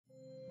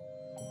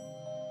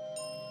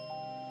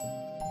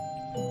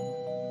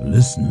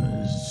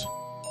Listeners,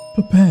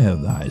 prepare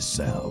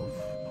thyself,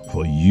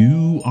 for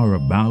you are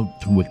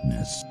about to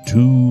witness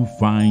two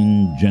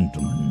fine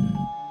gentlemen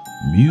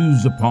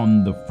muse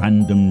upon the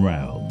fandom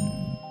realm,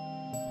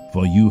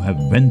 for you have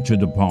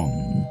ventured upon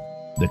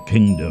the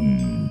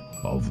kingdom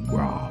of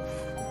Graph.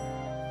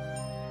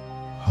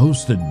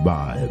 Hosted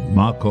by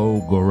Marco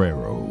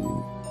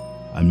Guerrero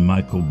and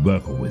Michael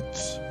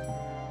Berkowitz.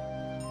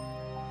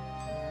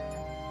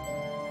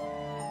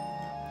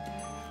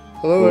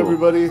 Hello,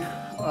 everybody.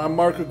 I'm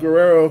Marco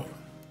Guerrero.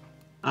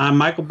 I'm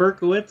Michael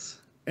Berkowitz.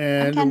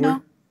 And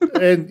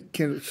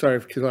sorry,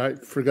 because I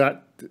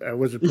forgot I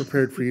wasn't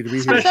prepared for you to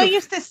be here. I'm so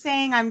used to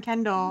saying I'm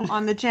Kendall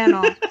on the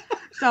channel,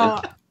 so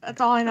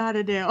that's all I know how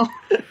to do. All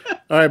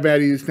right,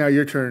 Matty, it's now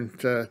your turn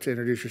to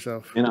introduce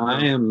yourself. And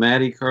I am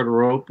Matty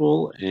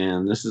Cardarople,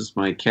 and this is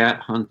my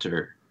cat,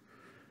 Hunter.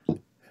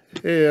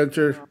 Hey,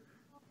 Hunter.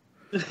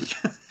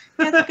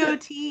 That's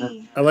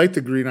goatee. I like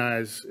the green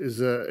eyes. It's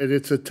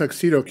a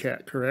tuxedo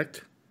cat,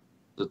 correct?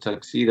 The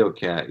tuxedo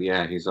cat,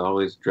 yeah. He's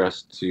always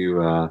dressed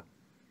for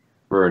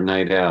a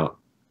night out.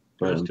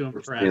 But Dressed to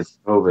impress. it's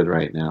COVID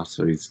right now,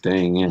 so he's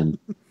staying in.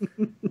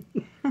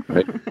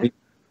 Right?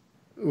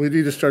 We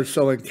need to start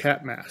selling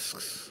cat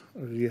masks.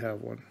 Or do you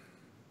have one?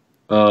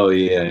 Oh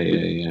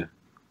yeah.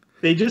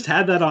 They just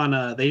had that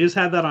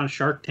on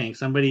Shark Tank.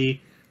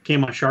 Somebody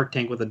came on Shark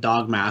Tank with a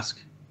dog mask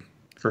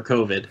for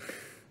COVID.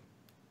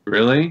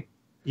 Really?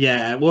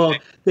 Yeah, well,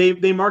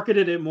 they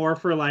marketed it more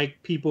for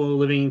like people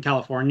living in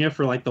California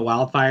for like the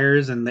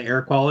wildfires and the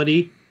air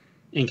quality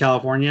in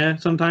California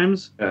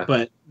sometimes. Yeah.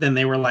 But then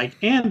they were like,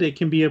 and it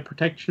can be a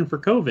protection for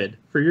COVID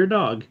for your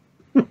dog.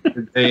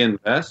 Did they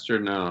invest or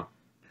no?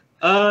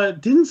 I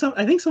think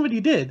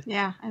somebody did.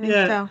 Yeah, I think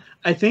so.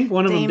 I think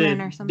one of them Damon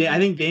did. or something. I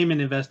think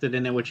Damon invested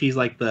in it, which he's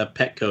like the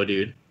Petco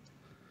dude.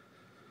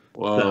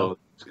 Whoa, So-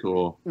 that's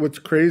cool. What's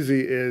crazy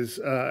is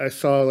I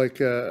saw like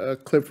a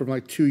clip from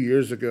like 2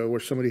 years ago where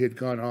somebody had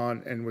gone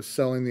on and was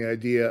selling the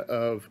idea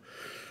of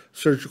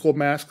surgical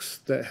masks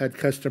that had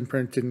custom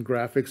printed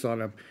graphics on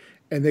them,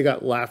 and they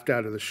got laughed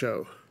out of the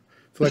show.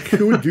 It's like,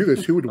 who would do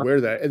this? Who would wear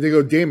that? And they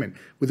go, Damon,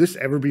 would this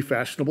ever be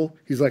fashionable?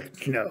 He's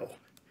like, no.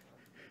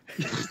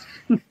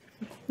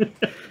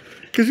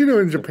 Because,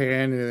 in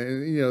Japan,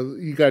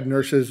 you got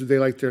nurses, they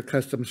like their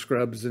custom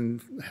scrubs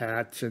and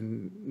hats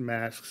and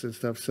masks and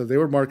stuff. So they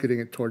were marketing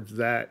it towards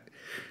that.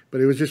 But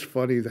it was just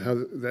funny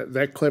how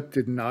that clip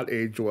did not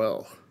age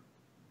well.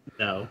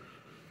 No.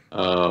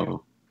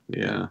 Oh,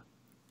 yeah.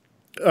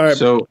 All right.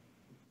 So,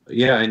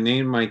 yeah, I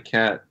named my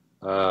cat.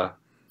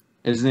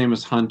 His name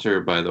is Hunter,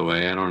 by the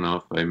way. I don't know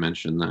if I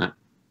mentioned that.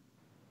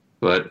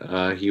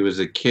 But he was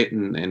a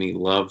kitten, and he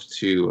loved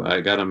to... I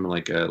got him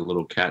like a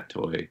little cat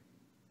toy.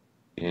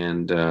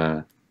 And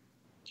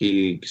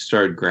he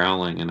started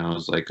growling, and I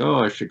was like,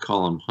 oh, I should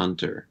call him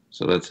Hunter.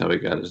 So that's how he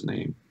got his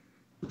name.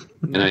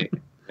 And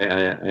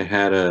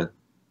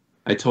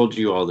I told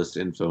you all this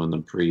info in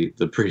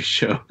the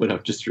pre-show, but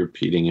I'm just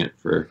repeating it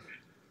for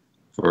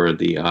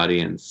the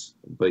audience.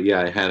 But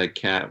yeah, I had a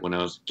cat when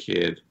I was a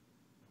kid.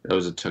 That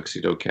was a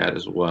tuxedo cat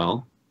as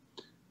well.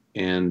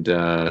 And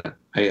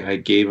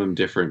I gave him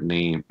different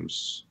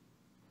names.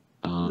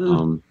 I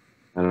don't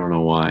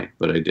know why,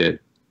 but I did.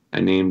 I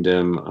named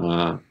him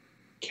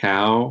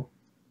Cow.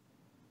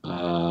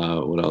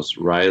 What else?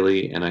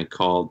 Riley, and I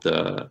called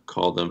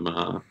him.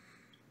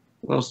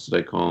 What else did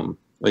I call him?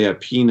 Oh yeah,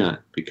 Peanut,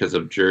 because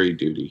of jury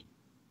duty.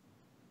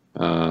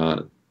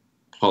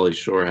 Pauly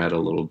Shore had a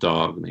little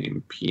dog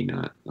named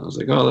Peanut. I was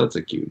like, oh, that's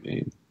a cute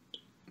name.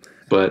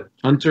 But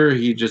Hunter,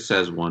 he just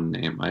has one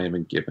name. I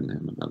haven't given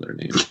him another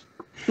name.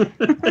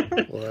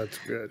 Well, that's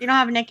good. You don't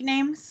have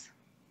nicknames?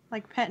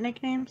 Like pet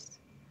nicknames?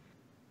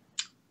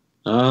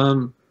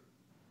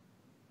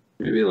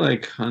 Maybe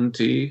like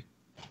Hunty.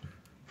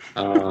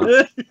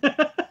 I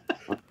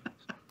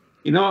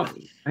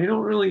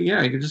don't really. Yeah,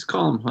 I could just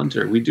call him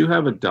Hunter. We do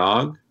have a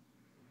dog,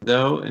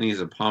 though, and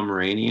he's a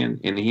Pomeranian,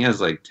 and he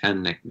has like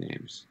 10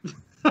 nicknames.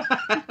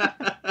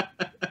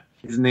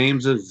 His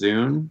name's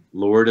Azun,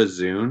 Lord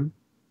Azun.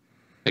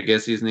 I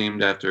guess he's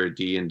named after a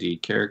D&D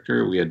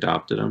character. We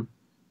adopted him.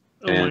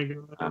 My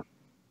God.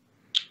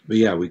 But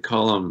yeah, we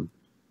call him.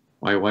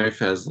 My wife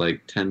has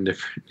like 10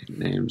 different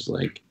nicknames,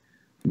 like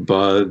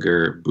Bug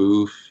or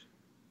Boof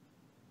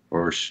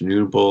or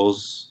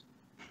Schnoobles.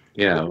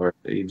 Yeah, or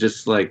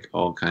just like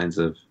all kinds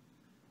of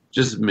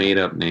just made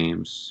up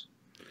names.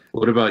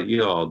 What about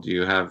you all? Do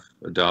you have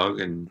a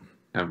dog and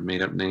have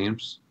made up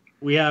names?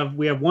 We have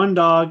one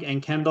dog,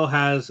 and Kendall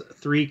has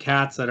 3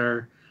 cats that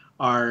are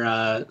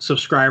our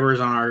subscribers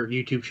on our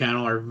YouTube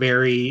channel are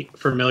very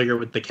familiar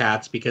with the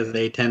cats because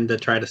they tend to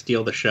try to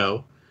steal the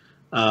show.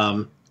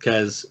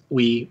 Because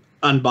we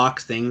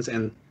unbox things,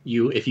 and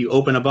if you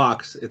open a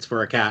box, it's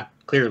for a cat.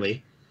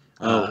 Clearly,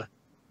 that's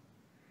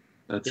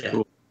yeah.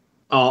 Cool.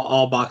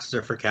 All boxes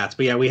are for cats.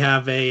 But yeah, we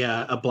have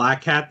a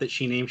black cat that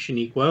she named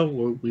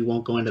Shaniqua. We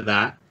won't go into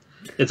that.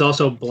 It's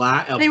also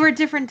black. They were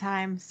different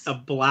times. A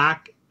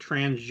black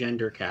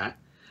transgender cat.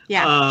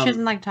 Yeah, she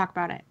doesn't like to talk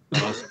about it.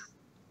 Awesome.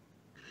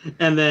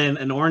 And then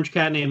an orange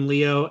cat named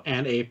Leo,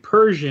 and a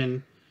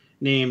Persian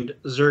named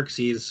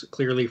Xerxes,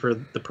 clearly for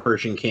the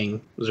Persian king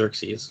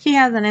Xerxes. He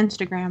has an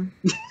Instagram.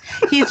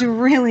 He's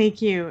really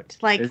cute.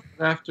 Like, Is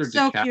it after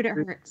so DiCaprio? cute it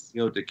hurts.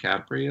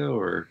 DiCaprio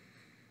or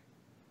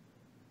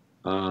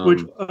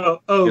Which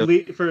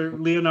for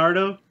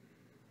Leonardo?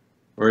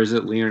 or is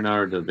it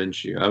Leonardo da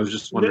Vinci? I was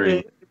just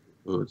wondering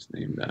who it's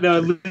named after.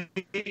 No,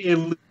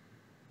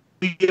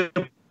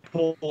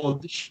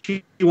 Leopold.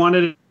 She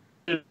wanted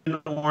an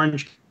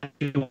orange.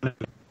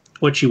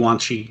 What she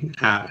wants,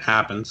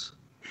 happens.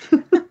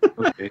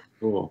 Okay,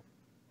 cool.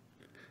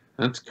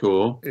 That's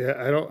cool. Yeah,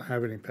 I don't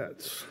have any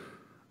pets.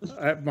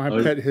 My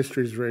pet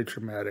history is very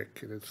traumatic,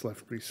 and it's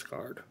left me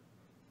scarred.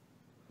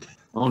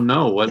 Oh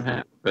no, what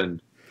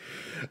happened?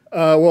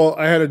 Well,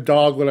 I had a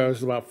dog when I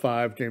was about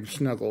 5 named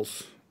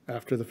Snuggles,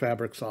 after the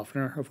fabric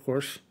softener, of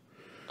course.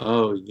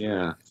 Oh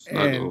yeah,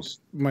 Snuggles.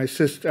 And my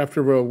sister,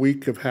 after a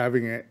week of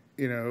having it,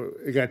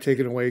 it got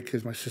taken away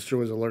because my sister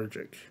was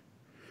allergic.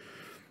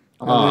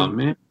 Oh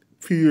man.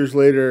 A few years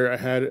later,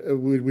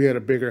 we had a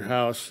bigger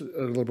house,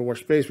 a little bit more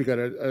space. We got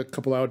a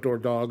couple outdoor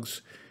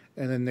dogs,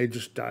 and then they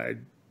just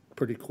died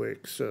pretty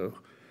quick. So,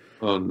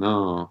 oh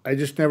no, I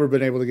just never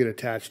been able to get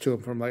attached to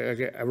them. From I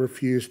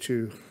refuse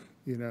to,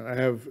 I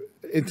have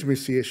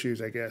intimacy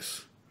issues. I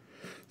guess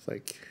it's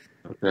like,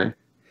 okay,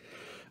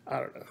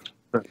 I don't know.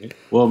 Right.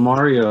 Well,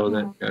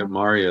 that guy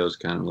Mario's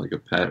kind of like a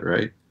pet,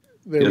 right?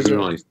 He doesn't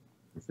really say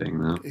anything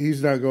though.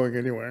 He's not going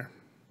anywhere.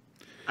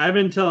 I've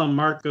been telling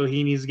Marco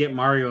he needs to get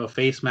Mario a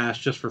face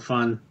mask just for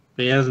fun,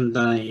 but he hasn't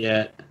done it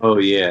yet. Oh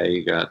yeah,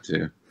 you got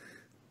to.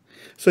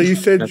 So you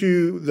said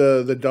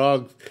the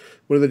dog,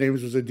 one of the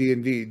names was a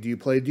D&D. Do you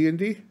play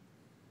D&D?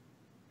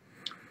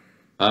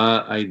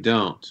 I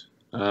don't.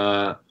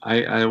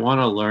 I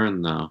want to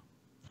learn though.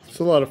 It's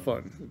a lot of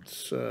fun.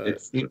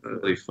 It seems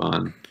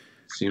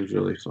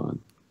really fun.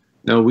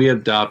 No, we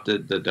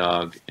adopted the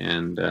dog,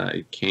 and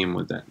it came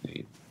with that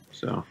name.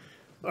 So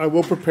I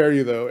will prepare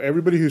you though.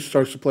 Everybody who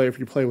starts to play, if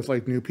you play with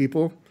like new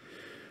people,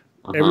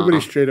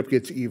 everybody straight up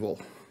gets evil.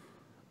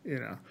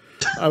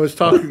 I was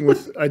talking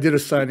I did a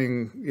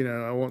signing.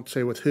 I won't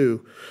say with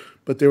who,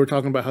 but they were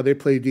talking about how they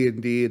play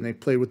D&D and they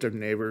play with their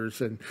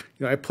neighbors, and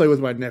I play with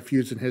my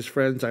nephews and his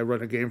friends. I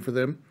run a game for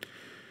them,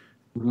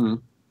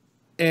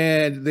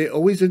 and they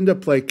always end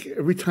up like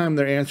every time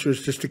their answer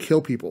is just to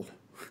kill people.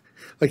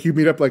 Like you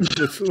meet up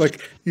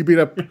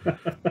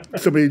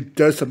somebody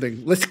does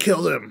something, let's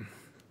kill them.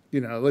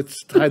 Let's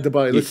hide the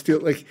body. Let's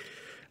steal.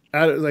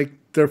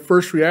 Their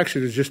first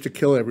reaction is just to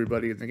kill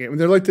everybody in the game. And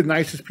they're like the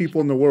nicest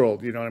people in the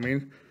world. You know what I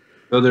mean?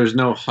 So there's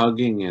no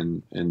hugging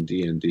in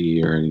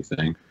D&D or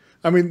anything.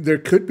 I mean, there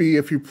could be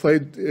if you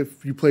played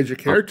your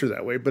character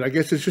that way, but I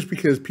guess it's just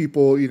because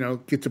people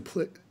get to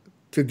play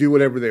to do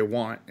whatever they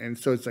want, and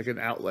so it's like an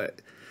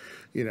outlet,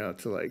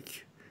 to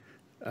like,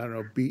 I don't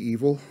know, be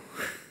evil.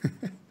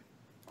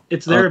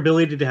 It's their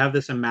ability to have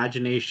this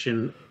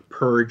imagination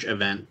purge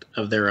event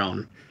of their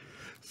own.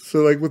 So,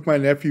 like with my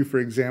nephew, for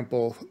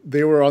example,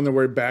 they were on their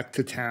way back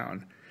to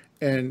town,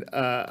 and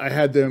I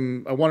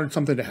wanted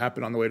something to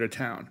happen on the way to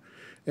town.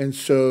 And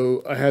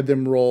so I had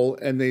them roll,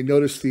 and they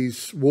noticed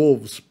these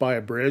wolves by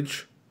a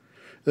bridge.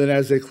 Then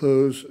as they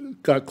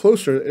got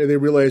closer, they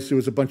realized there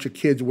was a bunch of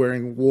kids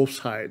wearing wolf's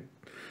hide,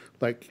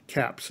 like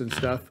caps and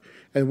stuff.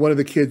 And one of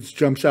the kids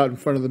jumps out in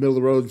front of the middle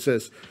of the road and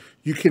says,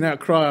 "You cannot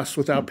cross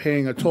without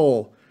paying a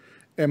toll."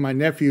 And my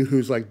nephew,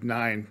 who's like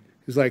 9,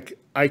 is like,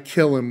 "I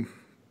kill him.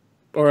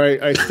 Or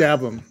I stab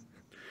him."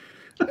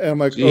 And I'm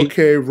like,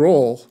 "Okay,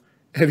 roll."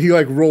 And he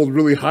like rolled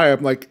really high.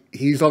 I'm like,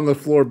 he's on the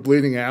floor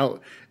bleeding out.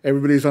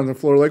 Everybody's on the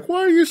floor like, "Why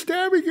are you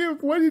stabbing him?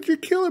 Why did you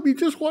kill him? He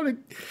just wanted..."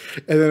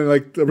 And then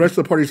like the rest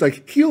of the party's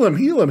like, heal him,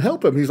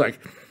 help him. He's like,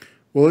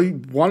 "Well, he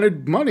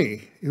wanted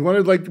money. He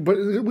wanted but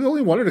we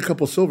only wanted a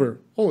couple silver."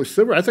 "Oh,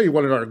 silver? I thought you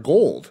wanted our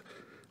gold.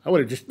 I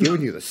would have just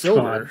given you the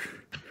silver."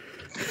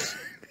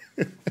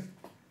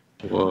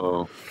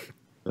 Whoa,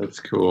 that's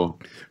cool.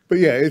 But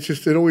yeah,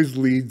 it always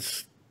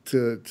leads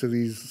to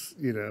these,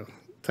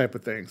 type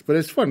of things. But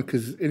it's fun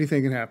because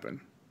anything can happen.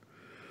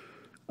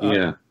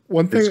 Yeah.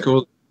 One thing. It's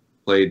cool to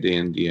play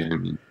D&D, I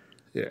mean.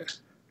 Yeah.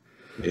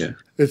 Yeah.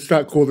 It's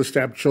not cool to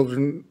stab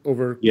children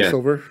over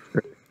silver.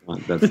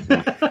 That's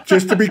not.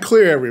 Just to be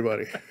clear,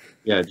 everybody.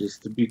 Yeah,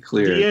 just to be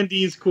clear.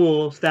 D&D is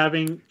cool.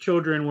 Stabbing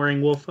children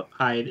wearing wolf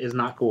hide is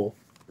not cool.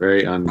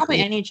 Very uncool. Probably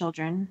any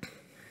children.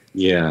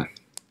 Yeah.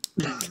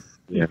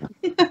 Yeah.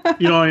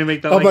 You don't want to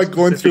make that. I'm like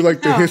going through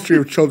like the No. history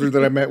of children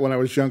that I met when I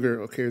was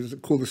younger. Okay, is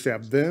it cool to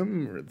stab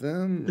them or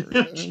them? Or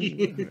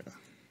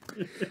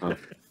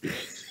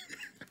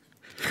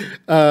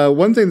them?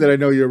 One thing that I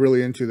know you're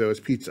really into though is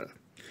pizza.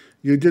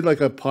 You did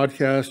like a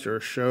podcast or a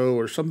show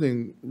or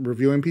something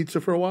reviewing pizza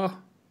for a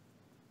while,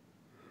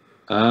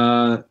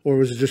 or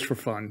was it just for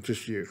fun,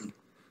 just you?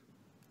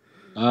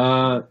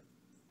 No,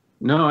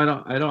 I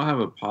don't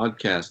have a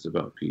podcast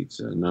about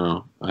pizza.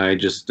 No, I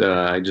just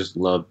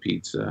love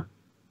pizza.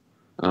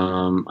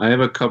 I have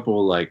a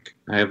couple I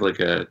have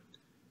like a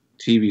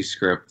TV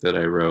script that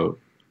I wrote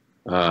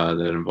that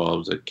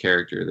involves a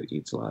character that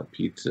eats a lot of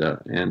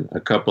pizza, and a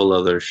couple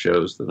other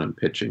shows that I'm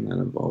pitching that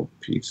involve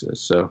pizza.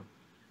 So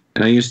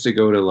And I used to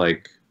go to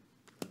like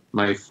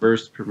my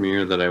first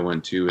premiere that I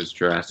went to was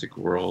Jurassic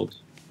World.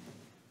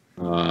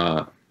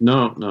 No,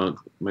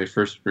 my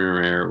first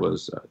premiere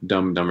was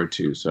Dumb and Dumber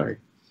 2. Sorry,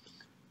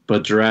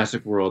 but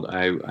Jurassic World,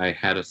 I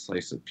had a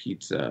slice of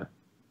pizza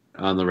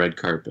on the red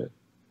carpet,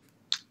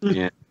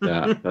 and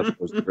that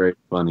was very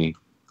funny.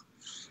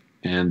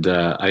 And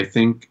I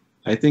think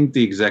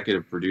the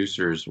executive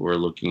producers were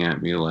looking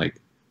at me like,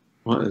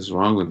 "What is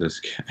wrong with this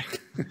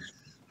guy?"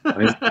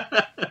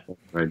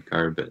 Red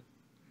carpet.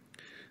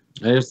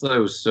 I just thought it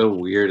was so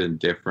weird and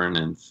different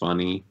and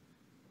funny,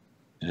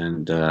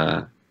 and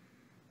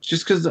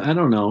just because I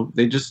don't know,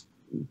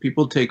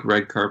 people take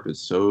red carpet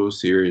so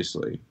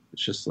seriously.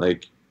 It's just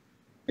like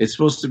it's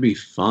supposed to be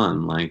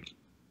fun, like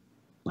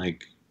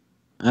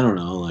I don't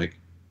know, like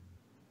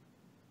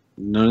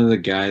none of the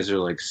guys are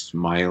like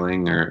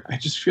smiling, or I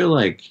just feel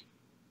like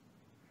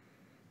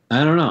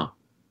I don't know.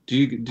 Do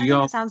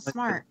y'all? That sounds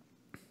smart.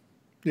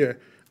 Yeah,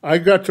 I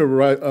got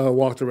to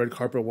walk the red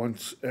carpet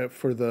once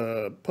for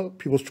the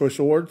People's Choice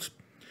Awards,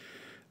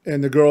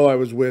 and the girl I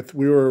was with,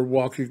 we were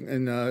walking,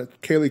 and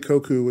Kaylee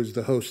Koku was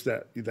the host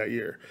that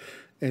year,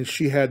 and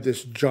she had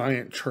this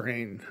giant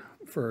train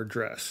for her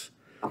dress,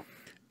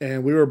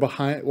 and we were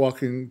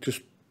walking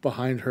just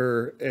behind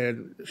her,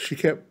 and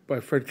my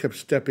friend kept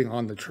stepping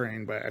on the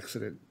train by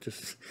accident,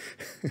 just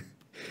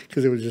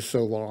because it was just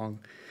so long,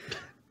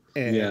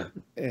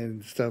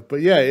 and stuff.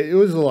 But yeah, it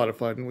was a lot of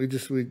fun.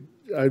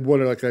 I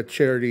wanted like a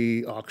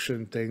charity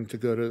auction thing to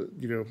go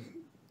to,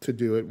 to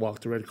do it, walk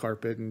the red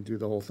carpet and do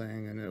the whole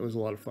thing, and it was a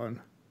lot of fun.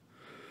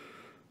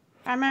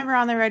 I'm ever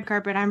on the red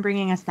carpet, I'm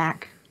bringing a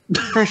snack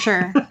for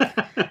sure.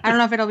 I don't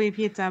know if it'll be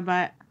pizza,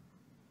 but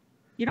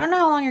you don't know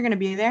how long you're going to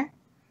be there.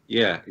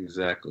 Yeah,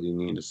 exactly. You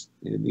need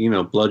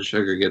blood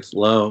sugar gets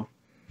low,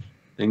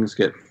 things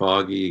get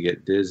foggy, you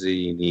get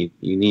dizzy.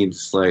 You need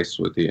slice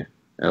with you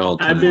at all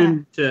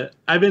times.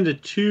 I've been to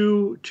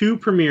two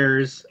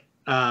premieres.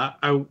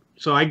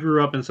 So I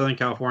grew up in Southern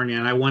California,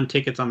 and I won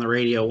tickets on the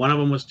radio. One of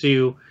them was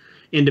to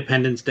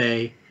Independence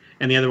Day,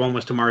 and the other one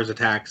was to Mars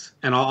Attacks.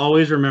 And I'll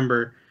always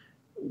remember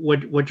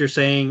what you're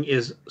saying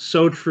is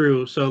so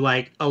true. So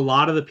like a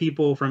lot of the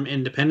people from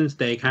Independence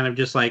Day kind of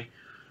just like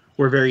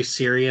were very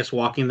serious,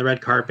 walking the red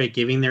carpet,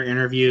 giving their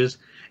interviews.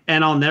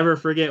 And I'll never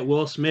forget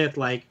Will Smith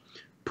like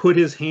put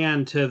his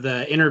hand to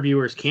the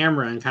interviewer's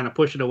camera and kind of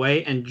pushed it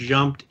away and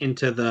jumped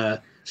into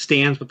the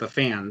stands with the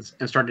fans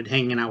and started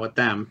hanging out with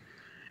them.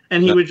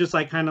 And he was just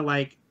like, kind of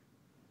like,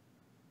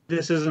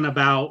 this isn't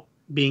about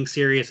being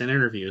serious in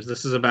interviews.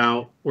 This is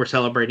about, we're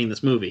celebrating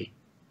this movie.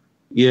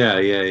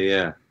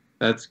 Yeah.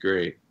 That's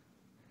great.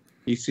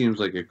 He seems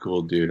like a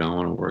cool dude. I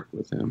want to work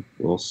with him.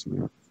 Will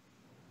Smith.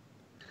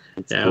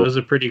 It was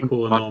a pretty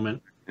cool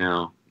moment.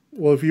 Yeah.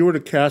 Well, if you were to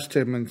cast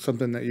him in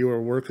something that you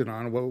were working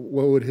on,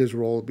 what would his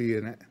role be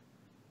in it?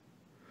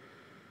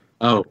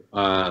 Oh,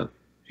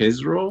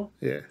 his role?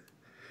 Yeah.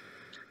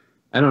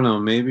 I don't know.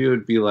 Maybe it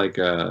would be like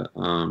a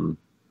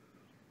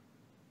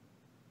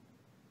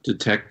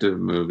detective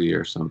movie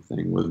or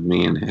something with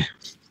me and him,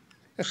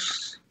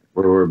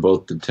 where we're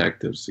both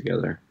detectives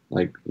together,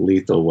 like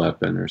Lethal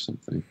Weapon or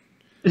something.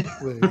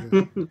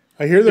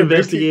 I hear they're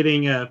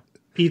investigating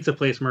pizza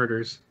place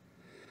murders.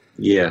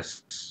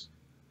 Yes.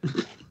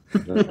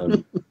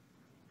 Cool.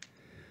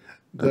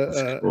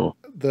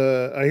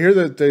 I hear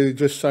that they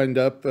just signed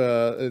up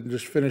and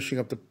just finishing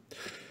up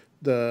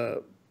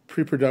the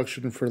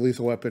pre-production for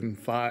Lethal Weapon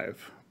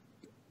 5.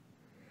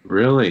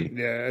 Really?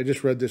 Yeah, I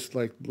just read this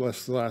like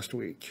last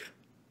week.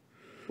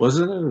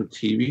 Wasn't it a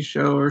TV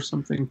show or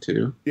something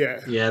too?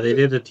 Yeah. Yeah, they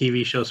did a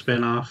TV show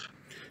spinoff.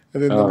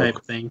 And then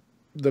type thing.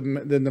 Then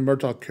the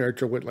Murtaugh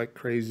character went like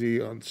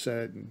crazy on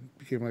set and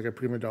became like a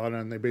prima donna,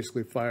 and they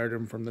basically fired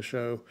him from the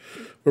show,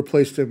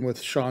 replaced him with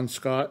Sean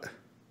Scott.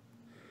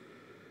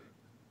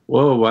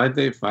 Whoa! Why'd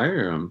they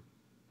fire him?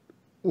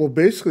 Well,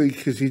 basically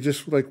because he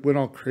just like went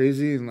all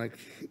crazy and like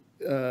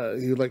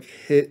he like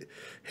hit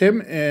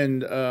him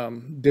and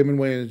Damon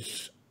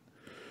Wayans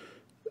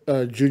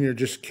Jr.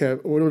 just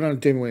kept. Well, not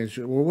Damon Wayans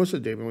Jr. What was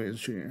it? Damon Wayans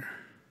Jr.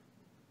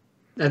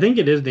 I think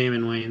it is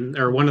Damon Wayne,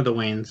 or one of the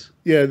Waynes.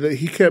 Yeah,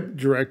 he kept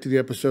directing the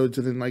episodes,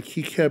 and then like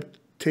he kept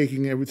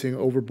taking everything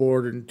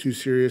overboard and too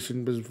serious,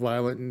 and was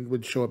violent and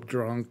would show up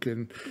drunk,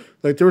 and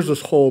like there was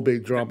this whole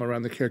big drama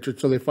around the character.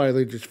 So they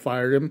finally just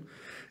fired him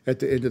at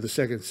the end of the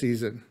second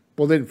season.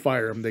 Well, they didn't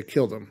fire him; they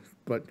killed him.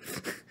 But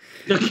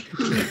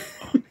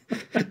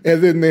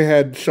and then they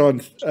had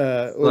Sean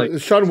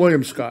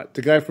William Scott,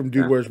 the guy from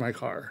Dude, Where's My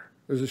Car?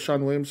 Is it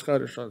Sean William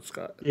Scott or Sean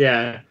Scott?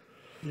 Yeah.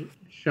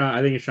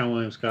 I think it's Sean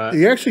William Scott.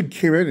 He actually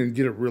came in and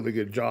did a really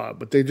good job,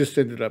 but they just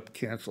ended up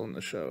canceling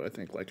the show, I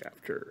think, like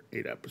after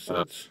 8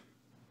 episodes.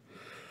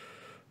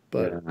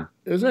 But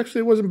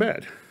it wasn't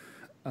bad.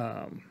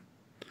 It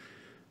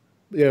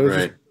was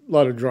just a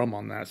lot of drama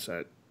on that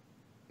set.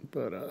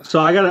 But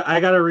so I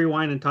gotta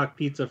rewind and talk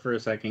pizza for a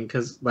second,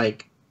 because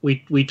like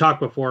we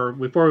talked before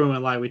we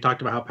went live, we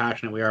talked about how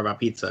passionate we are about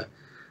pizza,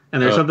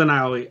 and there's something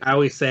I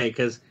always say,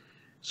 because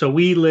so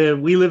we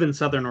live in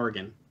Southern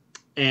Oregon,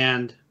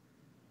 and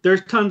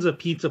there's tons of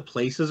pizza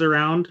places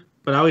around,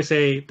 but I always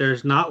say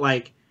there's not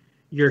like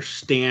your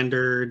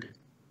standard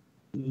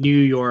New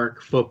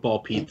York football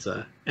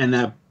pizza, and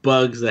that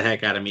bugs the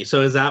heck out of me.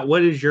 So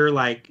what is your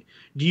like?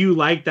 Do you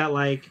like that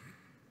like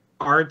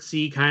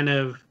artsy kind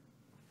of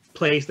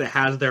place that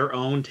has their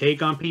own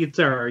take on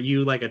pizza, or are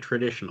you like a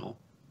traditional?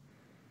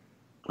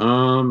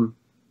 I'm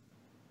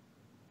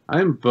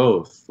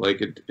both.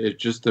 Like it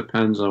just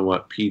depends on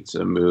what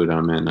pizza mood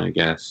I'm in, I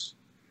guess.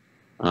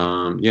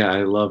 Yeah,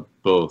 I love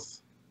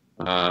both.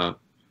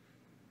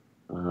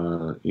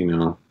 You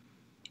know,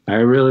 I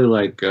really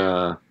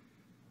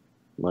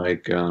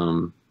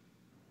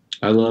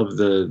I love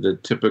the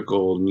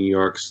typical New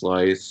York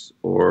slice,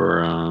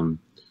 or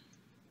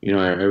you know,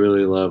 I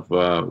really love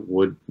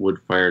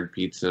wood-fired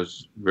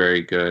pizzas.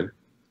 Very good.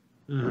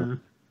 Mm-hmm.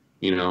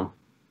 You know,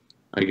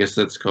 I guess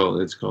it's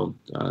called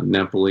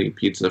Napoli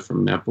pizza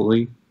from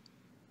Napoli.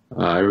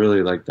 I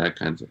really like that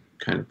kind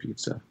of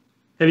pizza.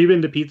 Have you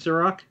been to Pizza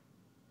Rock?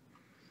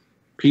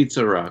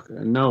 Pizza Rock?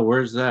 No,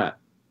 where's that?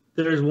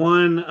 There's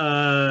one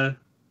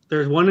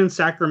in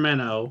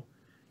Sacramento.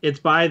 It's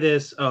by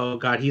this, oh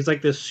god, he's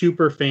like this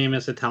super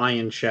famous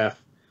Italian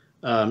chef,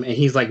 and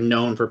he's like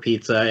known for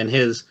pizza. And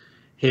his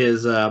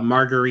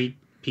Marguerite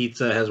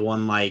pizza has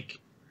won like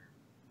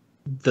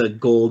the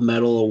gold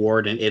medal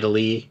award in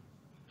Italy.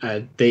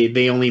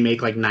 They only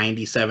make like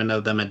 97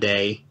 of them a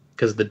day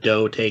because the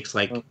dough takes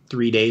like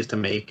 3 days to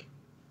make.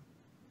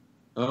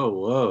 Oh,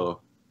 whoa.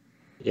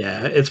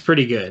 Yeah, it's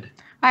pretty good.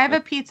 I have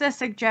a pizza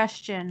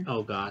suggestion.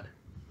 Oh god.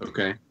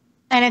 Okay.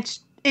 And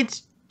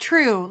it's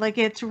true, like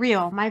it's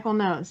real. Michael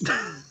knows.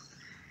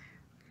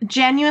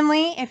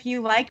 Genuinely, if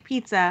you like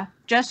pizza,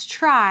 just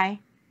try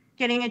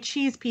getting a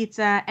cheese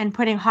pizza and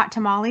putting hot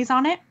tamales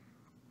on it.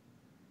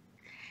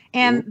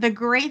 And the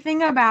great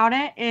thing about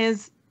it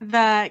is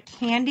the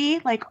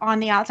candy, like on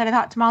the outside of the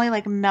hot tamale,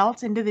 like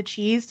melts into the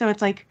cheese, so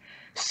it's like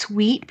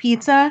sweet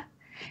pizza.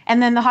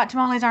 And then the hot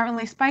tamales aren't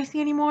really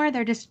spicy anymore;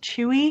 they're just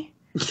chewy.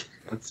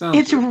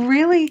 It's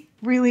really,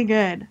 really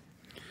good.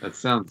 That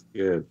sounds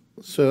good.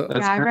 So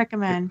yeah, I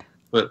recommend.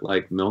 But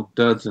like milk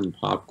duds and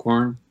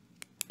popcorn,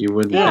 you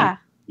wouldn't think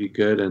be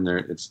good, and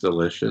it's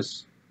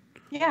delicious.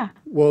 Yeah.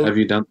 Well, have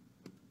you done?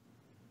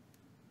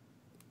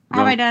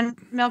 Have I done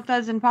milk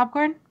duds and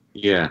popcorn?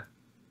 Yeah.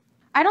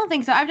 I don't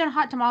think so. I've done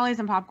hot tamales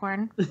and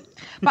popcorn,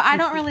 but I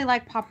don't really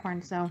like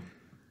popcorn. So.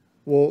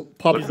 Well,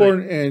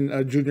 popcorn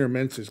and Junior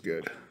Mints is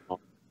good.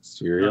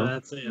 Cereal.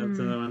 That's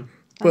another one.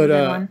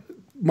 But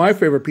my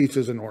favorite pizza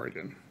is in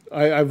Oregon.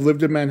 I've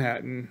lived in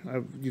Manhattan.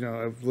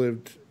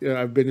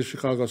 I've been to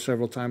Chicago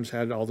several times.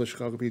 Had all the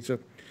Chicago pizza.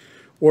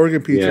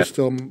 Oregon pizza is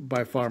still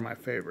by far my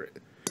favorite.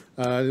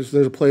 There's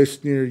a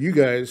place near you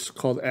guys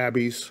called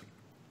Abby's,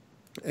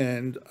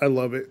 and I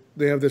love it.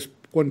 They have this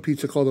one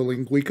pizza called a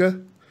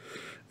linguica,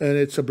 and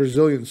it's a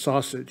Brazilian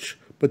sausage,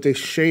 but they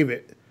shave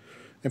it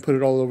and put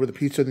it all over the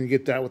pizza, and then you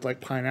get that with like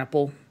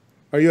pineapple.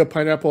 Are you a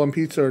pineapple on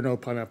pizza or no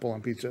pineapple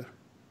on pizza?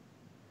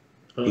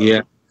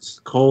 Yeah.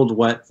 Cold,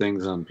 wet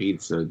things on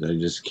pizza, I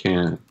just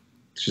can't.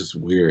 It's just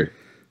weird.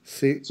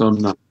 See, so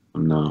I'm not.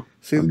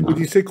 See, when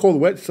you say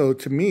cold, wet, so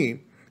to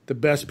me, the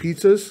best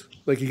pizzas,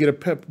 like you get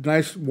a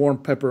nice warm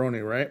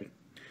pepperoni, right?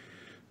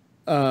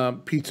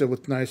 Pizza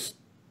with nice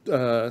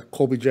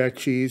Colby Jack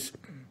cheese,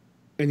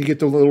 and you get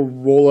the little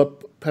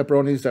roll-up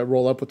pepperonis that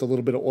roll up with a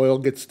little bit of oil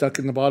gets stuck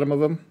in the bottom of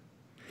them.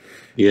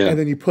 Yeah, and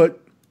then you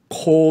put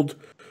cold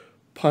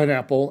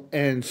pineapple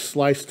and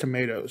sliced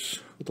tomatoes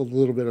with a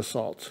little bit of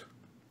salt.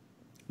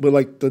 But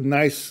like the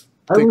nice,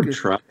 I would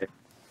try it.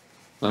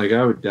 Like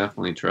I would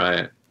definitely try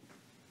it.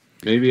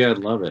 Maybe I'd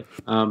love it.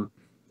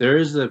 There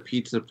is a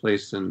pizza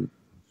place in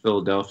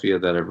Philadelphia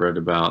that I've read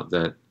about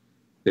that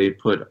they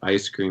put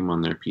ice cream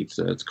on their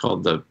pizza. It's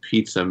called the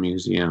Pizza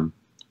Museum,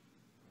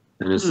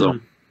 and it's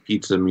the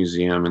pizza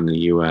museum in the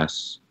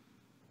U.S.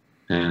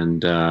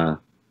 And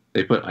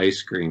they put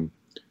ice cream.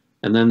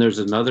 And then there's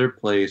another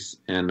place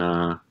in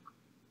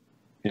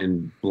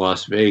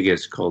Las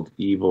Vegas called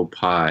Evil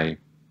Pie.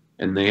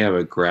 And they have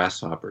a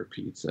grasshopper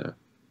pizza,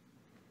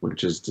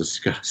 which is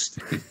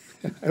disgusting.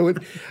 I was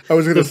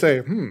going to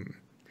say,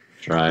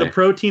 Try the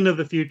protein of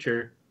the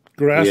future.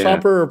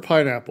 Grasshopper or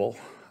pineapple?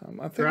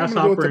 I think grasshopper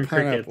I'm going to go with the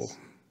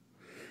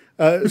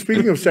pineapple.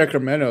 Speaking of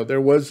Sacramento,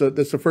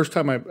 that's the first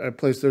time I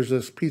placed. There's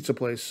this pizza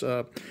place.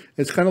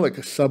 It's kind of like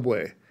a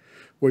Subway,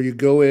 where you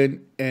go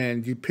in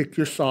and you pick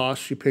your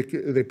sauce. They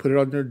put it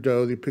on their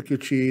dough. You pick your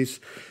cheese,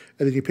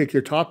 and then you pick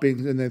your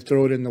toppings, and then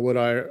throw it in the wood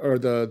iron or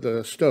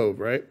the stove,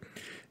 right?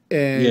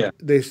 And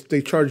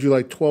they charge you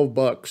like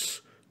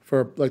 $12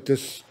 for like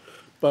this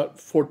about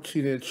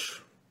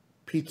 14-inch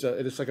pizza,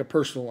 and it's like a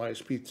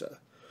personalized pizza.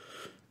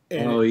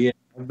 And,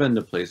 I've been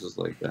to places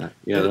like that.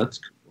 Yeah, that's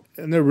cool.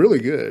 And they're really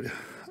good.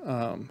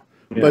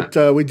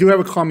 But we do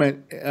have a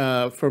comment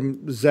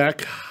from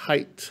Zach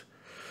Height.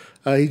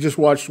 He just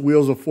watched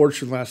Wheels of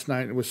Fortune last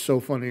night. It was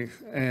so funny,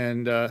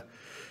 and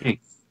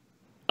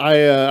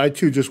I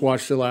too just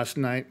watched it last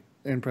night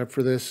in prep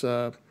for this.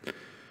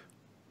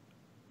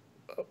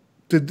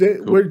 Did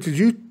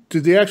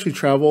they actually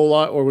travel a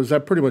lot, or was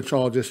that pretty much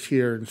all just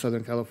here in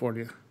Southern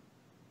California?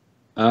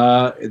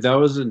 That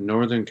was in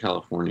Northern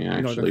California,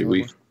 actually.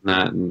 We filmed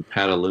that in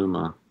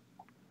Petaluma.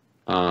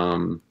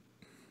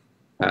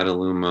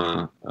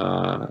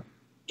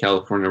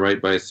 California,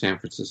 right by San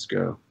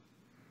Francisco.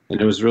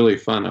 And it was really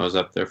fun. I was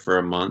up there for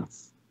a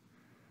month.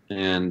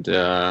 And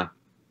I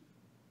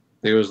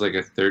think it was like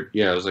a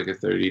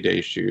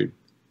 30-day shoot.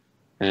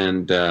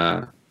 And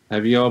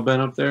have you all been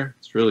up there?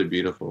 It's really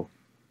beautiful.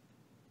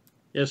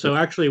 Yeah, so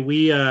actually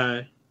we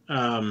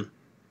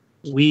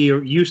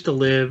used to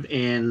live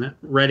in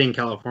Redding,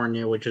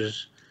 California, which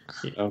is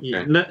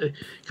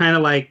kind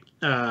of like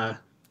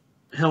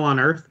hell on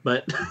earth,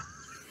 but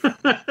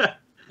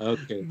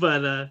okay.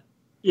 But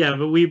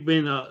but we've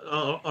been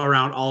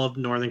around all of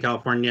Northern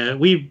California.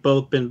 We've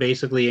both been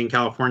basically in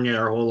California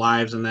our whole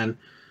lives, and then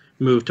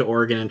moved to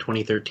Oregon in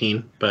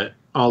 2013. But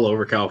all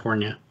over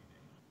California.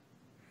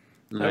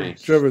 Nice.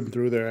 I've driven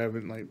through there. I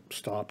haven't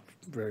stopped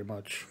very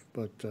much,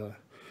 but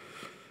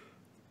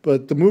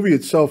the movie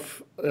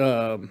itself. Do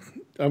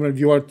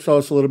you want to tell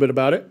us a little bit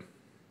about it?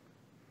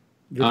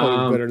 You're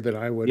probably better than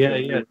I would.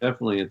 Yeah,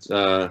 definitely. It's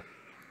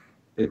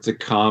a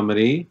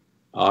comedy,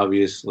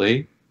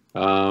 obviously.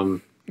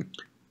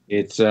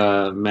 It's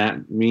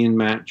me and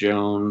Matt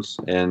Jones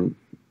and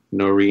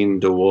Noreen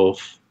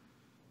DeWolf,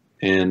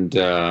 and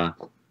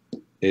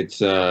it's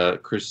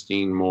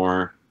Christine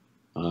Moore,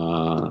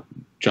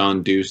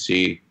 John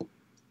Ducey,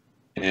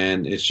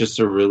 and it's just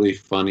a really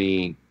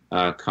funny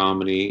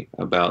comedy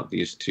about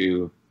these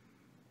two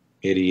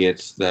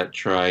idiots that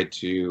try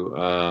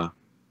to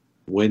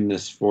win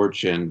this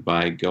fortune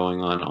by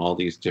going on all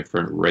these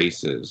different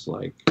races,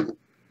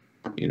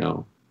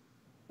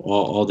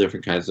 all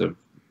different kinds of,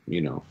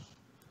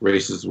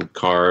 races with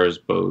cars,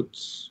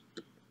 boats,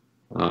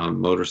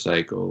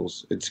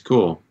 motorcycles. It's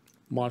cool.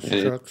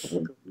 Monster trucks.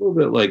 A little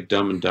bit like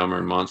Dumb and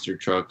Dumber, monster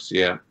trucks.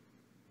 Yeah.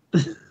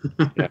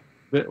 Yeah. A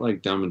bit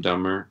like Dumb and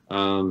Dumber.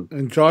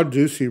 And John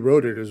Ducey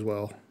wrote it as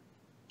well.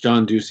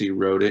 John Ducey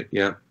wrote it.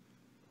 Yeah.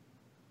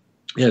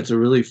 Yeah, it's a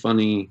really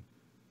fun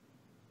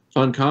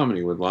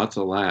comedy with lots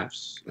of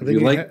laughs. If you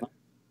like it,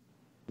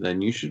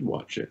 then you should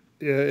watch it.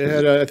 Yeah, it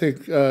had I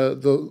think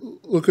the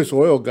Lucas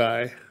Oil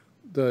guy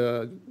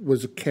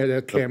was a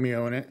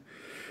cameo in it.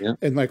 Yeah.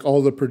 And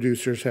all the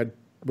producers had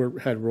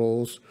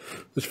roles.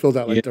 Just filled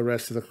out the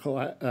rest of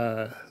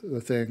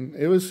the thing.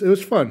 It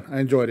was fun. I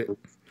enjoyed it.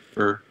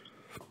 Sure.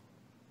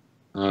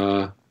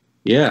 It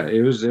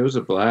was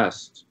a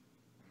blast.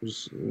 It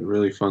was a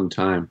really fun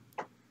time.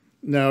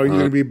 Now, are you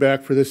going to be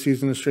back for this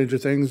season of Stranger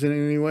Things in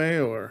any way,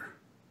 or?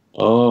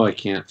 Oh, I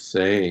can't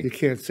say. You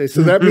can't say.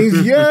 So that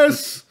means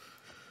yes.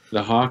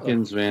 The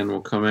Hawkins van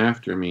will come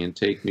after me and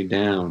take me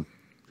down.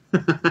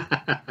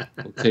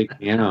 He'll take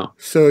me out.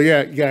 So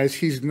yeah, guys,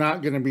 he's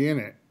not going to be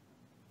in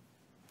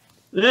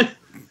it.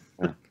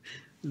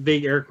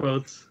 Big air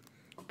quotes.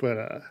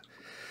 But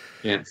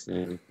can't say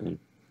anything.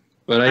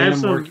 But I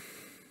am working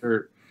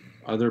for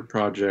other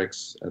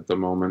projects at the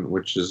moment,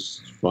 which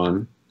is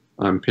fun.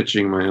 I'm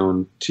pitching my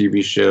own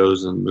TV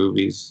shows and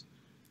movies,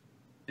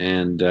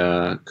 and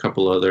a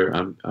couple other.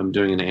 I'm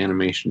doing an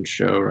animation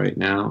show right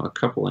now. A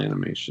couple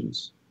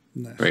animations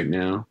right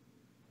now,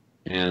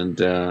 and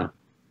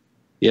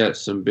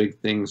some big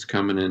things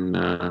coming in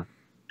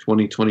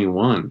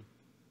 2021.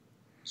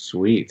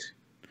 Sweet.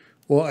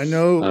 Well, I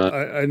know.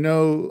 I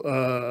know.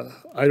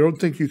 I don't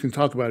think you can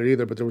talk about it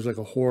either. But there was a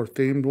horror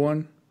themed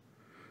one,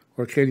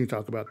 or can you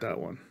talk about that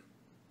one?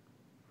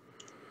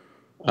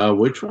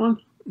 Which one?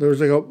 There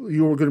was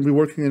you were going to be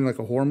working in a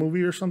horror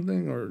movie or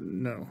something, or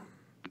no?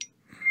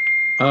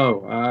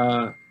 Oh,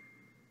 I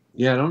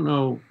don't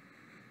know.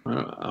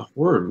 A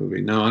horror movie?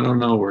 No, I don't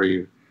know where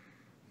you.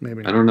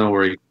 Maybe. I don't know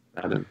where you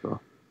got that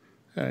info.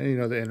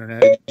 The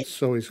internet.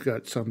 It's always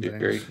got some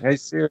things. Hey,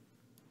 Siri,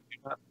 do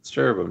not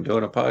disturb. I'm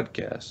doing a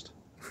podcast.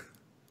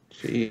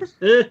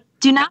 Jeez.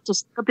 Do not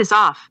disturb this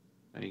off.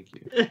 Thank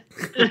you.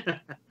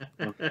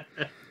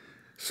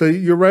 So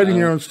you're writing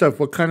your own stuff.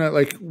 What kind of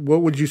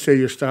what would you say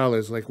your style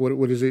is?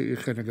 What is it you're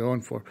kind of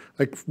going for?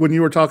 When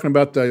you were talking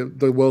about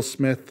the Will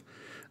Smith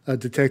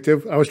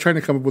detective, I was trying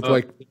to come up with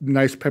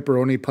nice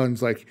pepperoni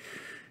puns.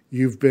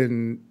 You've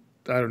been,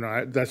 I don't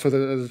know. That's what I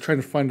was trying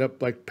to find up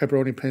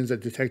pepperoni puns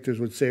that detectives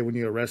would say when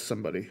you arrest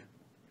somebody.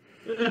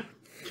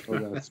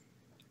 That's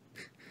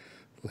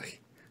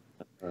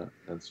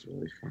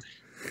really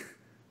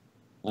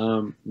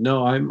funny.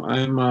 No, I'm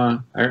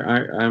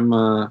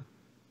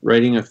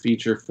writing a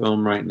feature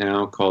film right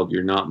now called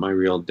 "You're Not My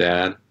Real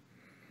Dad,"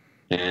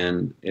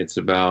 and it's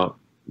about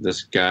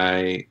this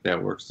guy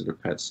that works at a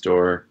pet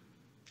store,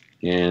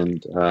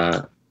 and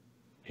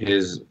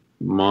his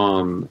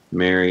mom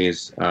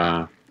marries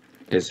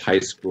his high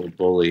school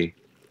bully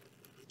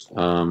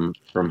from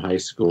high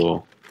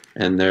school,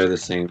 and they're the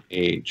same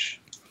age.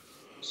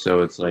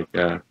 So it's like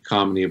a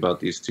comedy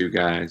about these two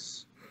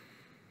guys.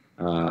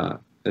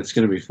 It's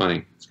going to be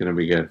funny. It's going to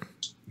be good.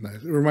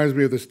 Nice. It reminds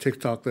me of this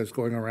TikTok that's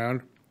going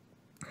around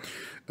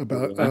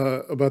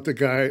about the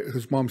guy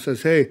whose mom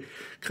says, "Hey,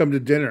 come to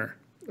dinner.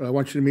 I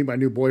want you to meet my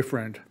new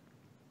boyfriend."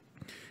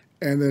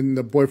 And then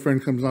the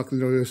boyfriend comes knocking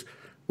the door and goes,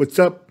 "What's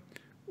up?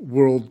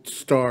 World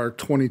Star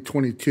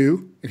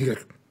 2022. And he's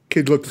like,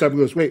 kid looks up and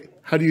goes, wait,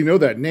 how do you know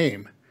that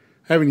name?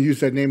 I haven't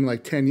used that name in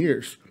like 10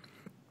 years.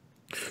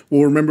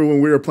 Well, remember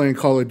when we were playing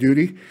Call of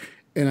Duty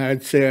and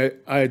I'd say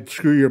I'd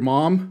screw your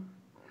mom?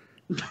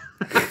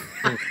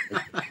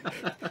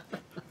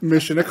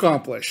 Mission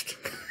accomplished.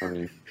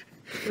 Funny.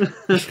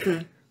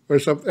 Or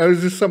something. It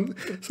was just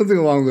something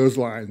along those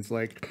lines.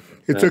 Like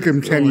it took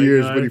him 10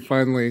 years, but he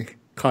finally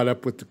caught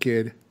up with the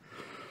kid.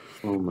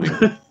 Oh my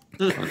God.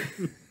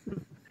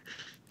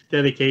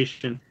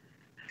 Dedication.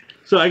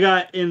 So I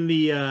got in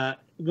the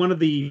one of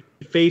the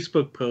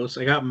Facebook posts,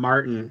 I got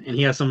Martin, and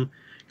he has some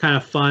kind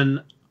of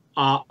fun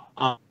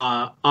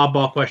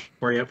oddball question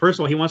for you. First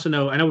of all, he wants to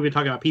know, I know we've been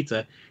talking about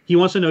pizza. He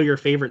wants to know your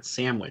favorite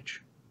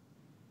sandwich.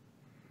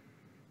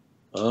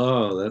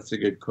 Oh, that's a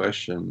good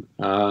question.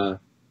 My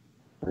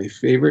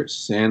favorite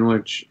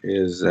sandwich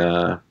is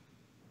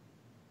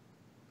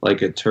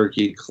like a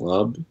turkey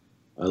club.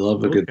 I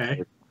love a good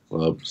turkey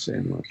club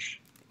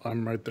sandwich.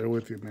 I'm right there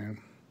with you, man.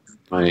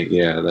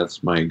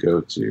 That's my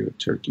go-to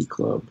turkey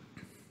club.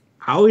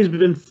 I always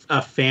been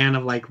a fan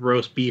of like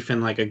roast beef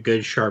and like a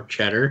good sharp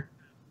cheddar.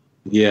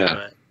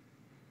 Yeah,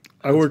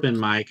 that's been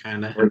my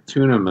kind of. Or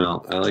tuna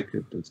melt. I like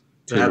it.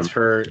 That's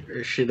her.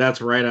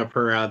 That's right up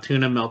her alley.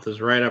 Tuna melt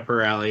is right up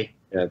her alley.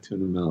 Yeah,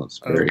 tuna melt's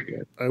very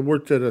good. I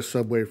worked at a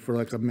Subway for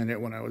like a minute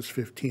when I was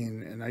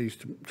 15, and I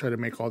used to try to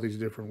make all these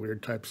different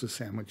weird types of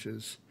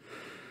sandwiches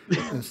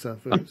and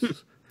stuff.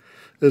 It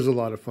was a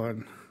lot of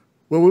fun.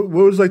 What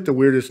was like the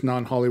weirdest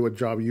non-Hollywood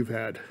job you've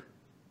had?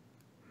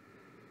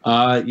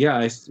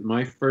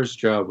 My first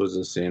job was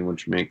a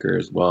sandwich maker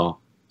as well.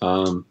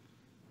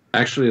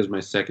 Actually, it was my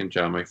second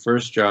job. My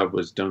first job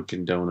was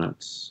Dunkin'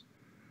 Donuts.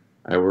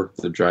 I worked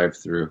the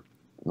drive-through.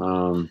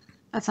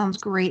 That sounds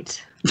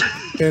great.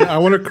 And I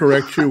want to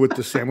correct you with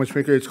the sandwich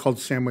maker. It's called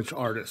sandwich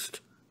artist.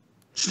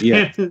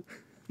 Yeah, I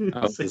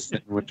was a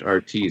sandwich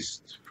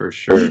artiste for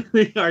sure.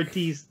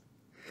 Artiste.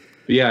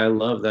 But yeah, I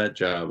love that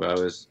job. I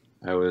was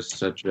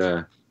such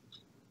a.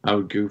 I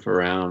would goof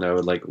around. I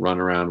would like run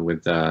around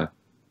with. I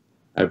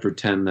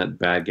pretend that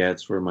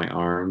baguettes were my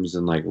arms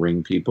and like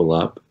ring people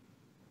up,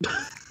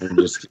 and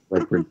just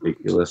like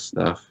ridiculous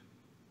stuff.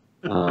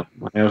 I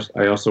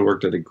also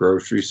worked at a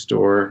grocery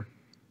store.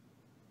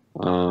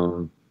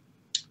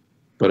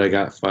 But I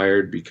got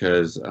fired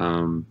because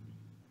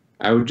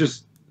I was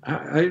just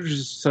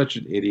such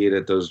an idiot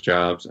at those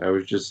jobs.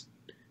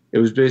 It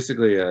was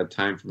basically a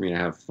time for me to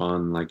have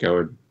fun. Like I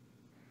would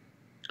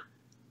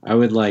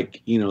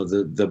like,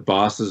 the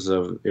bosses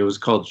of, it was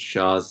called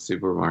Shaw's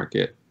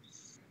Supermarket,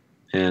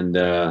 and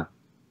the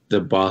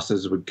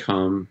bosses would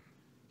come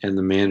and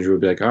the manager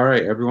would be like, all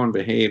right, everyone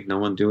behave, no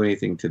one do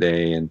anything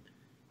today, and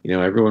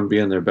everyone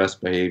be on their best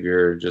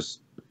behavior,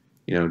 just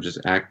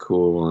act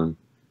cool.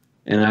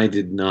 And I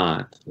did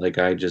not. Like,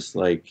 I just,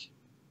 I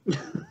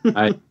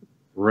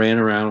ran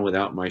around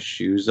without my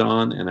shoes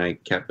on, and I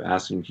kept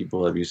asking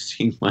people, have you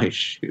seen my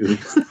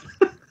shoes?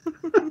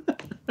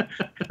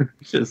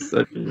 Just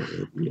such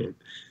an idiot.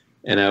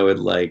 And I would,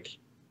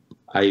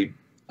 I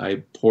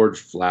poured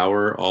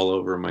flour all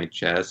over my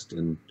chest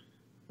and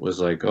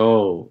was like,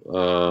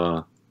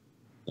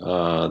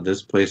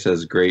 this place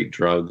has great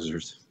drugs or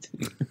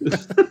something.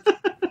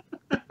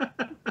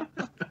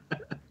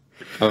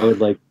 I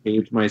would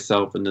cage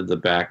myself into the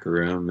back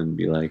room and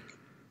be like,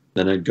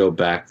 then I'd go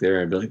back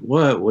there and be like,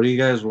 what do you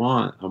guys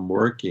want? I'm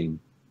working.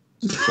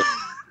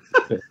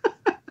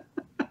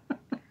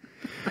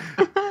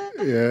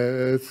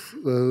 Yeah,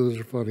 those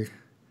are funny.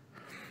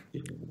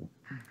 Yeah.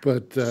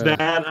 But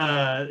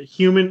that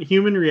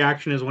human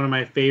reaction is one of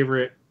my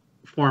favorite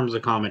forms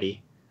of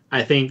comedy.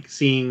 I think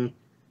seeing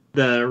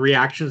the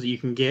reactions that you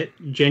can get,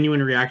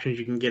 genuine reactions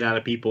you can get out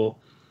of people,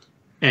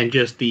 and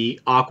just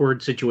the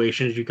awkward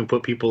situations you can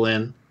put people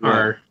in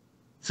are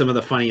some of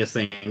the funniest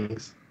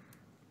things.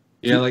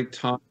 Yeah, like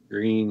Tom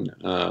Green,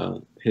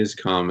 his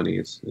comedy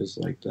is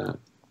like that.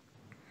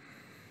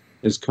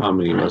 His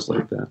comedy was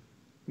like that.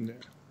 Yeah.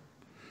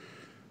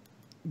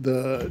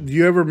 Do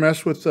you ever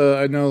mess with?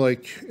 I know,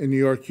 in New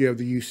York, you have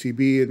the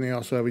UCB, and they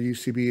also have a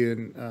UCB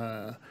in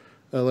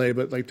LA.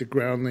 But the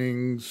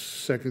Groundlings,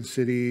 Second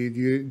City, do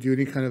you do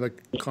any kind of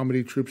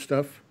comedy troupe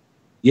stuff?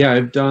 Yeah,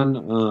 I've done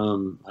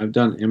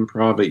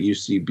improv at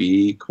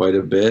UCB quite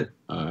a bit.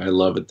 I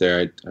love it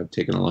there. I've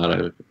taken a lot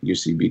of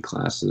UCB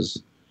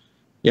classes.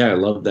 Yeah, I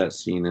love that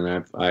scene,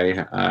 and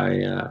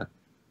I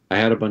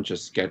had a bunch of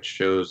sketch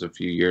shows a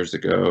few years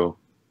ago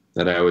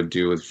that I would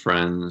do with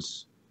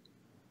friends,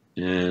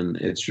 and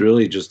it's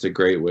really just a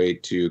great way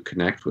to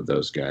connect with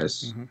those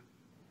guys. Mm-hmm.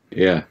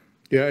 Yeah.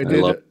 Yeah, I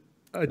did.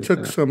 I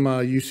took some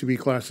UCB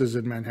classes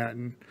in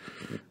Manhattan.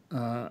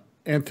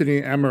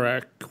 Anthony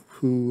Amarak,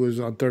 who was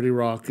on 30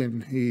 Rock,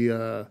 and he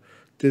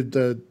did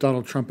the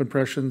Donald Trump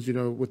impressions,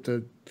 with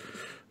the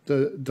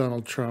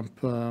Donald Trump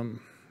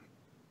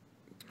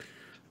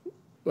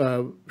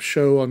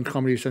show on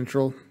Comedy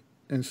Central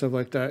and stuff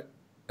like that.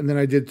 And then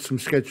I did some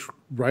sketch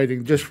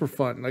writing just for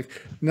fun.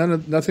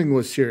 Nothing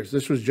was serious.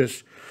 This was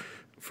just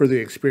for the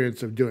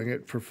experience of doing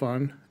it for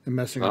fun and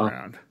messing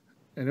around.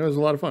 And it was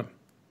a lot of fun.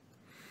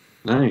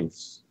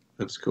 Nice.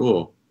 That's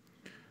cool.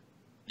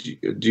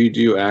 Do you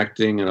do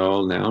acting at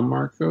all now,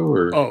 Marco?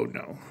 Or Oh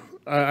no,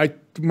 I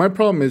my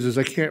problem is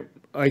I can't.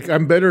 Like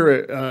I'm better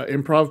at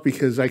improv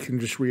because I can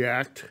just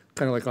react,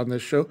 kind of like on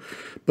this show.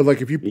 But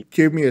like if you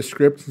gave me a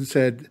script and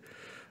said,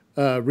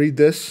 "Read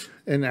this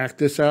and act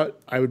this out,"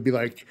 I would be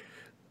like,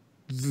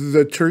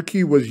 "The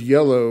turkey was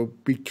yellow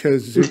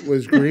because it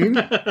was green."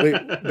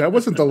 Wait, that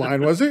wasn't the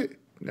line, was it?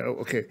 No.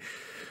 Okay.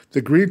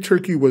 The green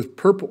turkey was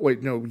purple.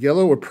 Wait, no,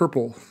 yellow or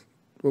purple?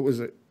 What was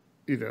it?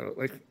 You know,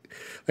 like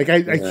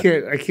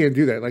I can't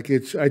do that. Like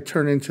I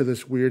turn into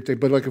this weird thing.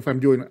 But like if I'm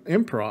doing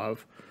improv,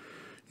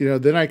 you know,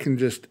 then I can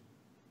just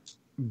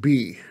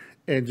be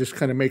and just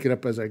kind of make it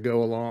up as I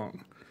go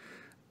along.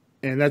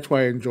 And that's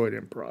why I enjoyed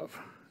improv.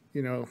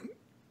 You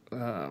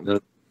know,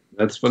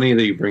 that's funny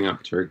that you bring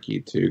up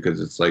turkey too, because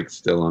it's like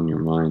still on your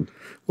mind.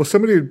 Well,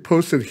 somebody had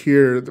posted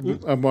here.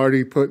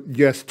 Marty put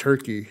yes,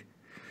 turkey.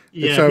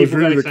 Yeah, so people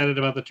got excited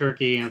about the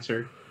turkey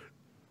answer.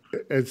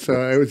 And so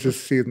I was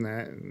just seeing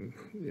that, and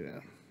you know,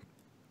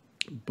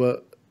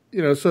 but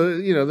you know, so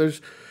you know,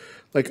 there's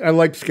like I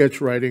like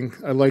sketch writing.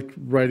 I like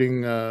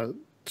writing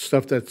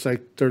stuff that's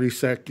like 30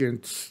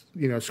 seconds,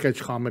 you know, sketch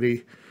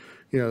comedy,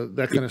 you know,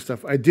 that kind of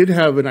stuff. I did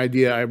have an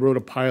idea. I wrote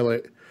a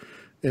pilot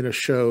in a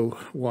show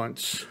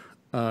once,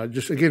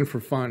 just again for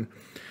fun.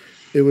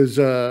 It was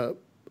I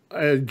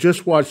had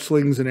just watched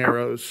Slings and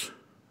Arrows,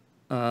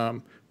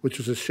 which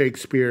was a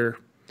Shakespeare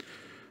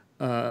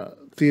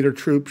theater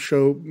troupe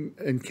show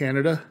in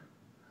Canada.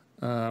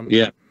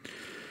 Yeah.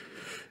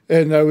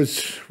 And I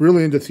was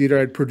really into theater.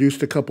 I'd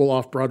produced a couple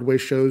off-Broadway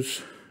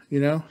shows, you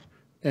know,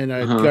 and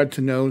I got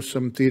to know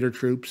some theater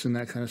troupes and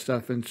that kind of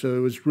stuff. And so it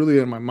was really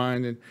on my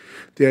mind. And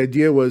the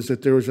idea was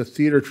that there was a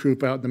theater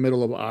troupe out in the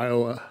middle of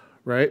Iowa,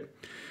 right?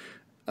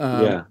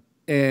 Yeah.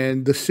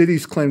 And the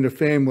city's claim to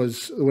fame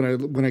was,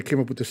 when I came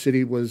up with the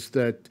city, was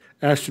that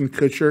Ashton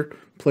Kutcher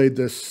played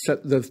the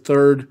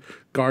third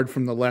guard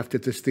from the left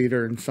at this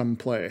theater in some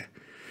play.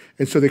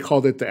 And so they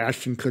called it the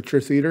Ashton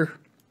Kutcher Theater.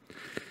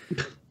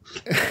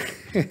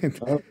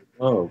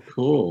 Oh,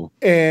 cool.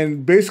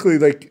 And basically,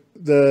 like,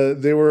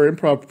 they were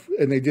improv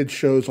and they did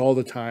shows all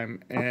the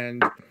time.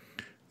 And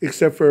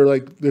except for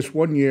like this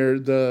one year,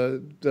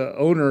 the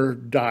owner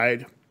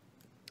died,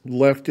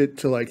 left it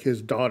to like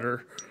his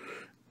daughter.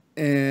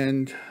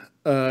 And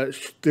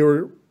they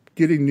were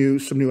getting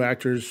some new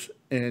actors,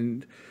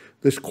 and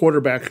this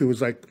quarterback who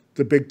was like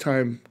the big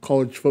time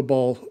college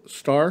football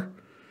star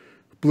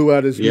blew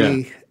out his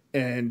knee,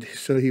 and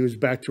so he was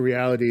back to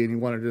reality, and he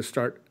wanted to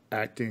start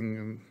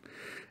acting,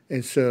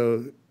 and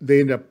so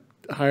they ended up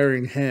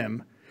hiring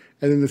him.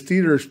 And then the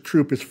theater's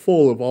troupe is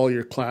full of all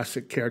your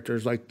classic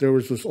characters. Like there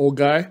was this old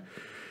guy,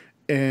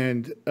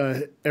 and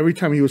every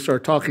time he would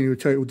start talking, he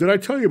would tell you, "Did I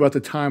tell you about the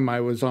time I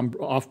was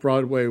off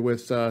Broadway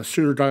with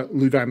Sir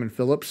Lou Diamond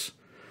Phillips?"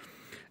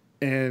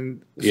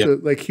 And so,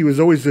 like, he was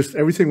always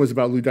everything was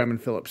about Lou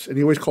Diamond Phillips, and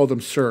he always called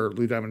him Sir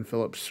Lou Diamond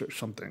Phillips or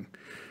something.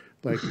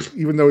 Like,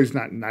 even though he's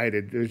not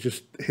knighted, it was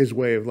just his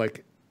way of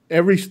like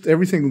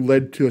everything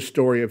led to a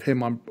story of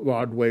him on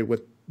Broadway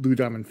with Lou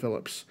Diamond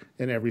Phillips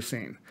in every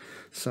scene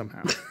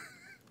somehow.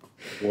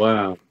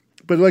 Wow.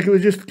 But like it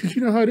was just because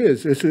you know how it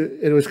is.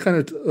 It was kind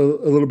of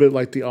a little bit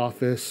like The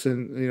Office,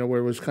 and you know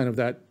where it was kind of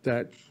that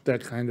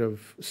kind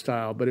of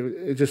style. But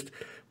it just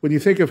when you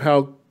think of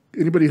how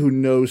anybody who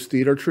knows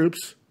theater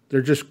troupes,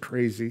 they're just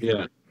crazy.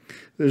 Yeah.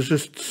 There's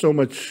just so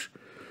much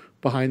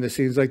behind the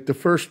scenes. Like the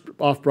first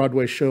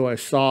off-Broadway show I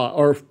saw,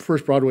 or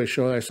first Broadway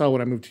show I saw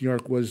when I moved to New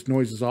York was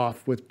Noises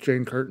Off with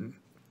Jane Curtin.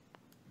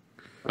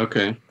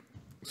 Okay.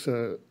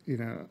 So you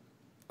know,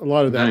 a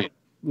lot of that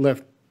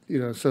left. You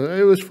know, so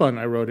it was fun.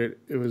 I wrote it.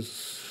 It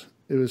was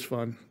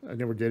fun. I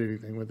never did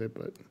anything with it,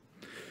 but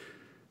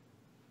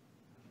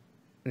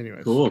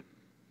anyways. Cool.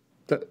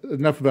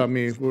 Enough about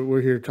me. We're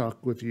here to talk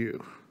with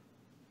you.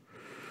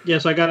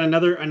 Yes, I got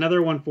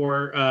another one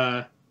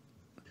for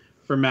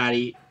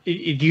Matty. Do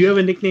you have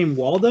a nickname,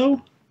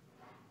 Waldo?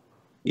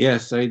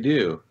 Yes, I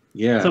do.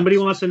 Yeah. Somebody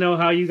wants to know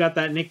how you got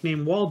that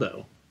nickname,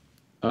 Waldo.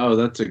 Oh,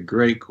 that's a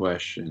great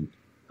question.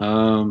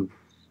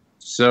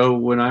 So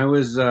when I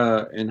was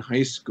in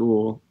high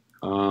school,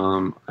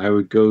 I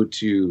would go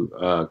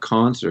to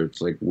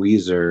concerts like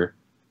Weezer,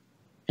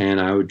 and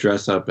I would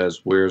dress up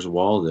as Where's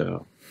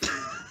Waldo.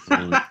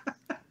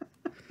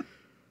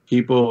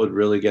 People would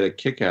really get a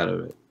kick out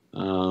of it.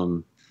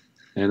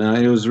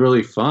 It was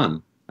really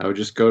fun. I would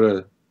just go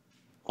to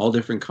all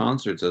different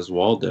concerts as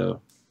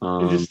Waldo.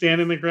 And just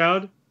stand in the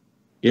crowd?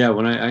 Yeah,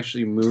 when I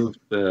actually moved,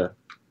 it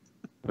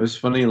was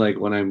funny, like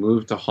when I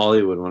moved to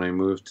Hollywood,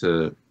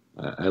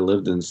 I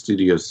lived in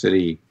Studio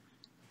City,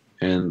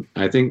 and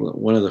I think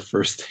one of the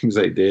first things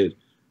I did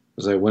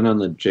was I went on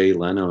the Jay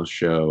Leno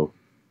show,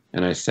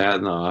 and I sat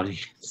in the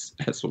audience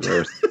as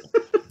worst.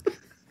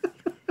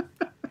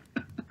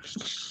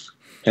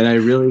 And I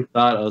really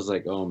thought, I was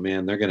like, oh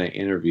man, they're going to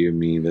interview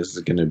me. This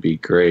is going to be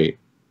great.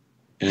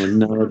 And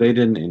no, they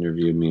didn't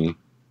interview me.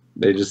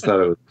 They just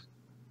thought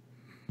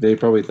they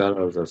probably thought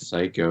I was a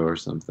psycho or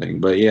something.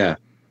 But yeah,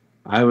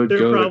 I would They're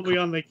go. They're probably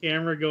on the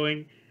camera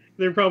going,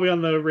 they're probably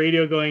on the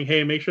radio going,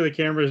 "Hey, make sure the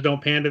cameras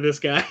don't pan to this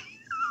guy."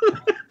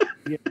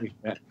 Yeah,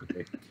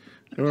 exactly.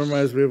 It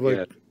reminds me of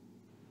like,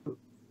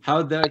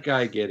 how'd that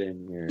guy get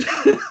in here?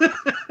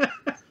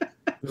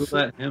 Who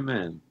let him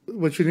in?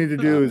 what you need to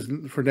do is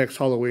for next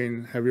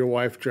Halloween, have your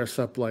wife dress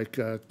up like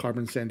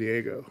Carmen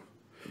Sandiego.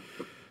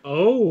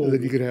 Oh, And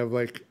then you could have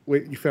like,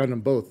 wait, you found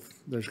them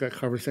both. There's got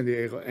Carmen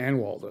Sandiego and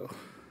Waldo.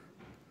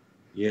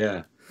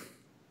 Yeah,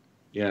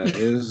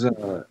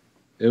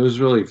 it was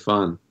really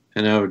fun,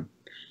 and I would,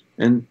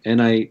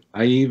 and I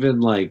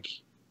even like,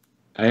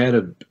 I had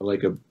a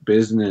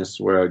business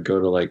where I'd go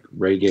to like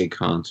reggae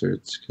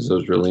concerts because I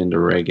was really into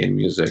reggae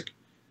music,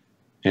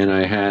 and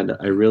I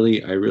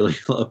really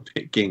love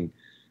making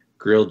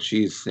grilled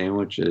cheese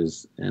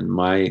sandwiches, and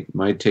my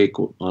take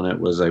on it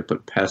was I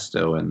put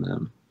pesto in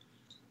them,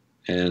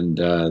 and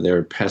they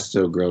were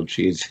pesto grilled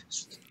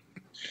cheeses,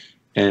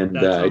 and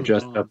I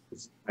dressed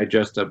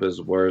up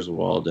as Where's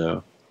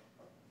Waldo,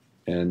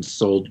 and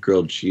sold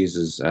grilled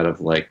cheeses out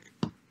of like,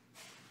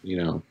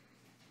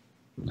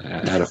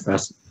 at a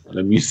festival, at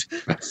a music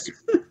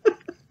festival,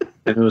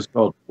 and it was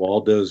called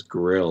Waldo's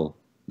Grill,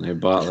 and I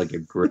bought like a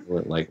grill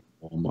at like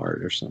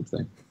Walmart or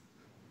something.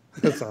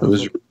 That's awesome. It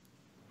was,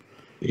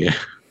 yeah.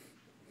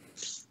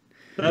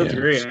 that's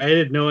great. I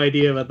had no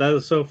idea about that. That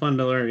was so fun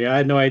to learn. Yeah, I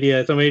had no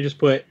idea. Somebody just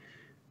put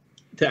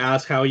to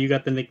ask how you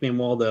got the nickname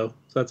Waldo.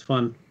 So that's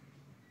fun.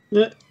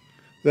 Yeah.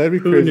 That'd be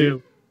Who crazy.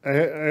 knew?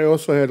 I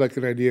also had like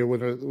an idea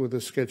with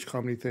a sketch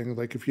comedy thing.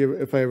 Like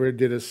if I ever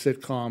did a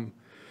sitcom,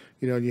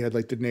 and you had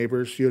like the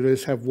neighbors, you'd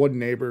just have one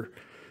neighbor.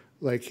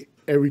 Like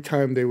every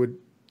time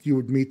you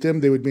would meet them,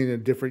 they would be in a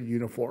different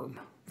uniform.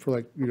 For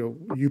like,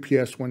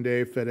 UPS one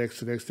day, FedEx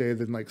the next day,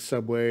 then like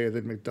Subway, and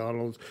then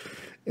McDonald's.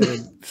 And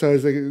then, so I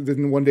was like,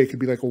 then one day it could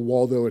be like a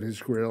Waldo at his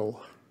grill.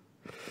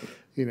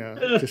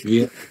 Just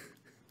Yeah.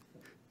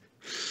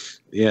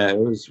 Yeah, it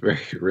was very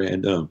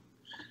random.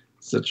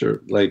 Such a,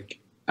 like,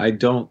 I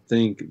don't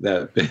think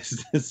that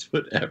business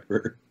would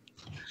ever,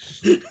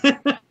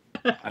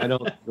 I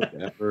don't think it would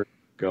ever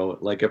go,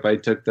 like, if I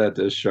took that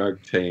to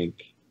Shark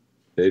Tank,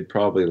 they'd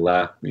probably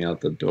laugh me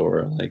out the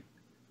door. Like,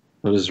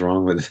 what is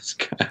wrong with this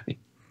guy?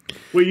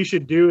 What you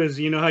should do is,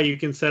 how you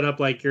can set up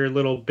like your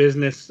little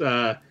business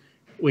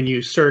when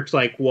you search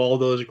like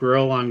Waldo's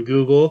Grill on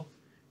Google,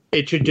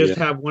 it should just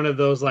have one of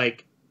those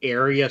like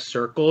area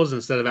circles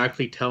instead of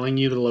actually telling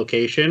you the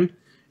location,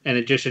 and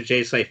it just should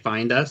say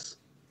find us,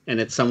 and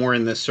it's somewhere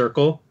in this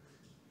circle,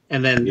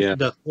 and then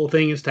the whole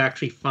thing is to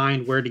actually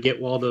find where to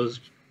get Waldo's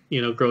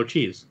grilled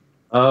cheese.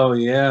 Oh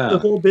yeah, the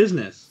whole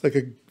business, like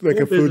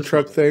a food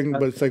truck thing,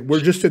 but it's like,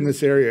 we're just in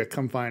this area,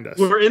 come find us.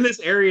 We're in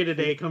this area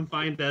today, come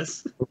find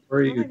us.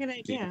 Where What a good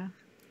idea.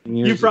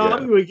 You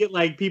probably would get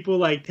like people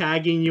like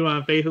tagging you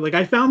on Facebook, like,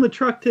 I found the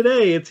truck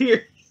today, it's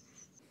here.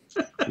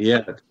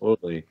 Yeah,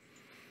 totally.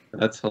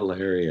 That's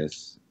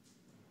hilarious.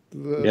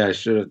 Yeah, I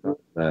should have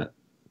thought of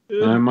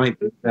that. I might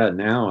do that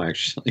now,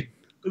 actually.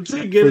 It's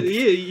a good.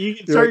 Yeah, you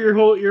can start your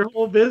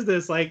whole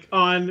business like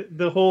on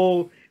the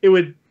whole. It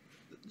would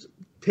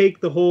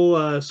take the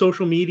whole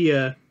social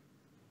media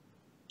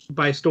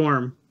by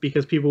storm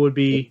because people would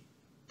be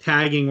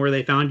tagging where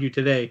they found you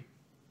today.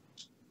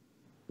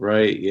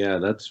 Right. Yeah,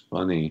 that's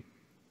funny.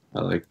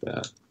 I like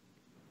that.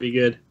 Be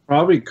good.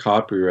 Probably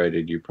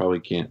copyrighted. You probably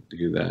can't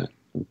do that,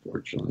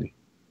 unfortunately.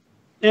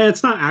 Yeah,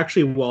 it's not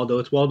actually Waldo.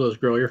 It's Waldo's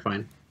Grill. You're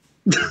fine.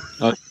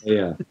 Oh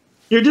yeah.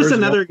 You're just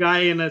another guy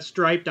in a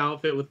striped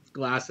outfit with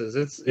glasses.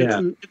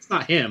 It's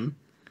not him.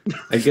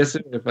 I guess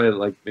if I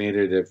like made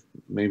it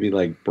maybe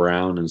like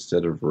brown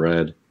instead of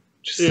red,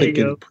 just there like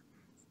you in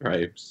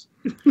stripes.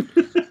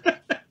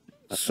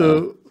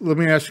 So let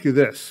me ask you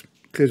this,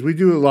 because we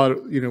do a lot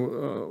of,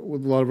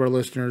 with a lot of our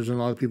listeners and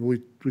a lot of people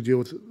we deal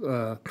with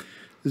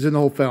is in the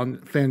whole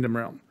fandom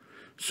realm.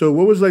 So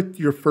what was like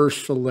your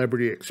first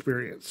celebrity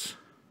experience?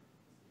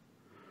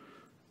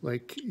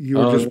 Like you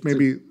were just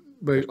maybe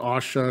like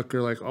awestruck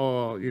or like,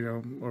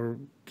 or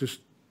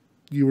just,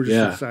 you were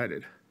just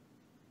excited.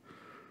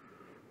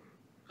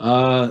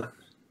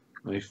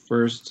 My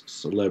first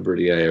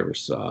celebrity I ever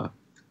saw.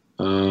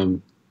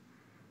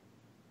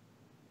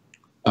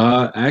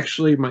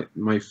 Actually,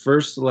 my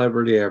first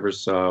celebrity I ever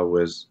saw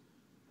was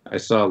I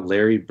saw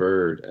Larry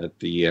Bird at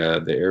the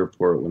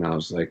airport when I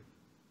was like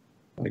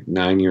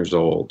 9 years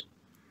old,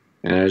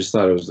 and I just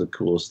thought it was the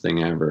coolest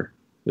thing ever.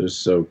 It was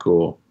so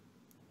cool.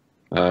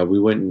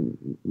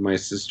 My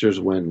sisters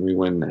went, and we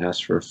went and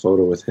asked for a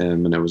photo with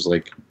him, and it was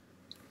like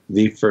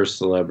the first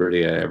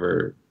celebrity I'd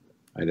ever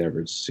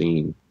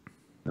seen.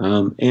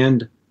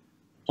 And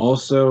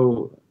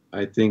also,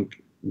 I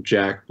think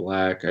Jack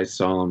Black, I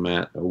saw him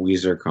at a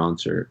Weezer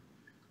concert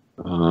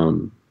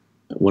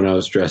when I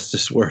was dressed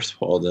as Where's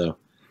Waldo.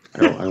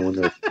 I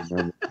wonder if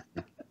you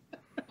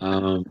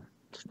remember.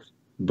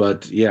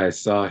 But yeah, I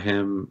saw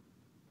him.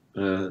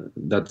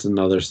 That's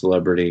another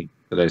celebrity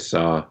that I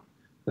saw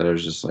that I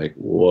was just like,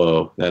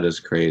 whoa, that is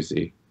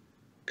crazy.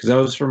 Because I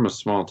was from a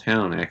small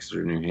town,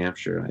 Exeter, New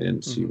Hampshire. I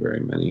didn't see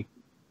very many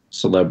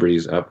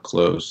celebrities up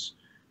close.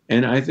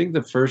 And I think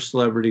the first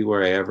celebrity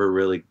where I ever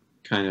really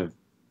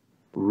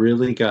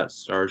got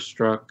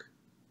starstruck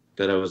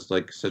that I was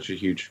like such a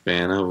huge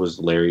fan of was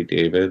Larry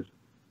David.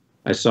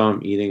 I saw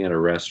him eating at a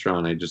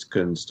restaurant. I just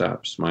couldn't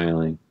stop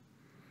smiling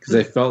because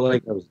I felt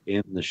like I was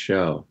in the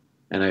show,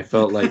 and I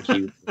felt like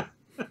he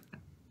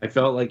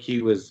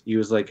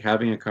was like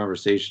having a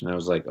conversation. I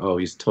was like, oh,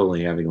 he's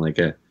totally having like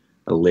a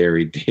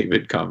Larry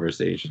David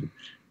conversation,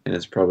 and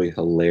it's probably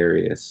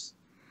hilarious.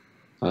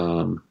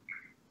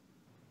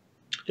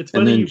 It's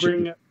funny you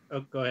bring up.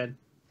 Oh, go ahead.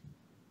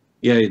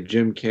 Yeah,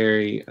 Jim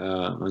Carrey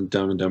on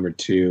Dumb and Dumber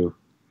 2.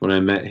 When I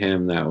met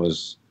him, that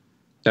was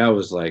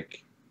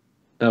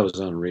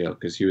unreal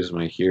because he was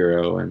my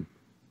hero, and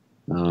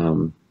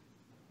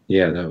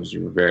yeah, that was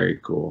very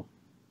cool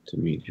to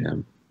meet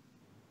him.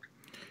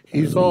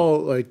 He's all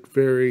like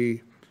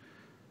very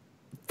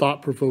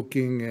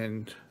thought-provoking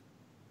and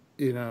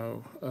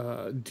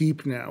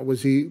deep now.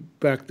 Was he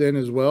back then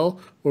as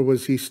well, or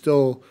was he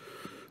still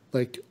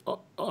like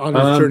on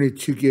his journey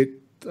to get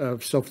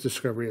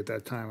self-discovery at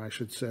that time, I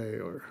should say?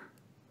 Or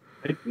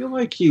I feel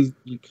like he's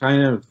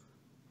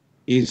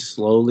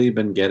slowly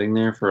been getting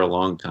there for a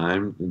long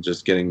time and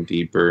just getting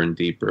deeper and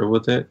deeper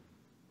with it.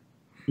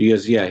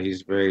 Because yeah,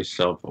 he's very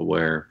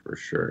self-aware for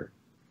sure.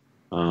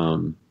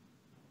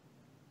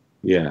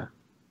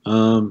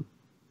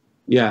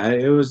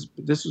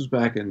 This was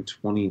back in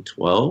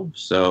 2012,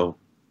 so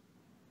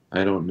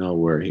I don't know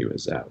where he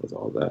was at with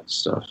all that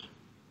stuff.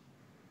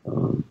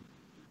 But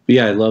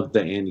yeah, I loved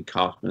the Andy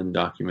Kaufman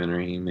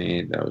documentary he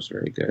made. That was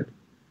very good.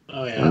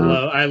 Oh yeah,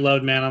 I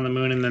loved Man on the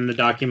Moon, and then the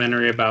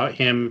documentary about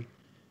him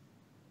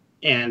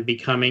and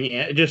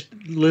becoming, just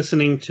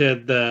listening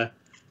to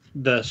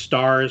the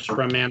stars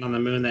from Man on the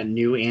Moon that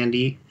knew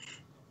Andy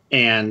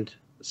and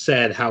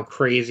said how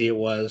crazy it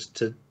was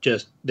to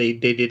just they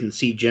didn't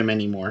see Jim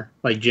anymore.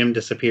 Like Jim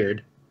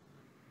disappeared.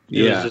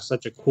 It was just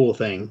such a cool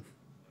thing.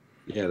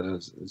 Yeah,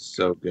 it's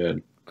so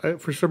good.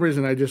 For some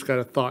reason, I just got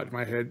a thought in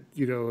my head,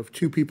 of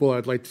two people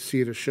I'd like to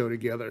see at a show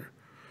together: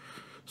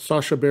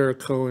 Sacha Baron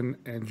Cohen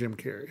and Jim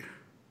Carrey.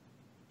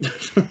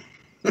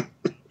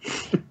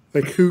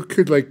 Like, who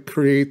could like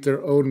create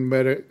their own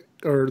meta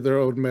or their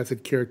own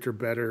method character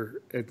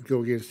better and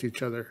go against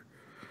each other?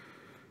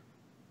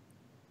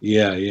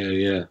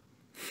 Yeah.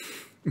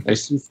 I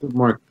see some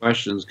more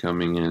questions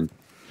coming in.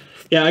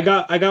 Yeah, I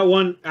got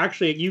one.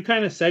 Actually, you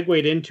kind of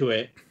segued into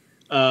it.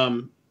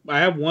 I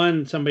have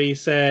one. Somebody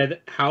said,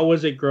 "How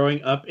was it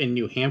growing up in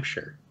New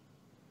Hampshire?"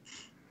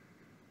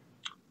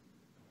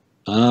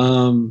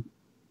 It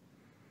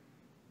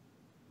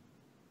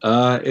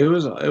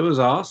was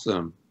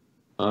awesome.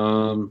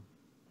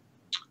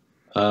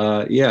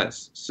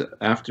 Yes. So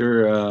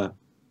after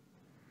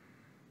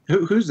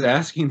who's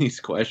asking these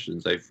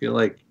questions? I feel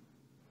like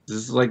this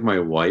is like my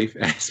wife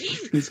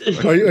asking these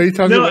questions. Are you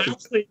talking about?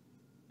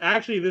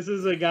 Actually, this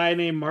is a guy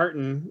named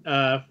Martin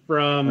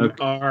from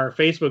our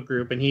Facebook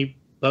group, and he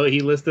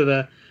listed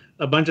a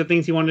bunch of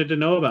things he wanted to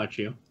know about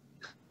you.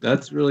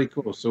 That's really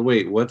cool. So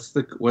wait, what's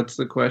the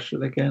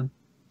question again?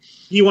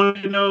 He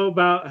wanted to know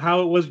about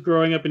how it was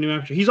growing up in New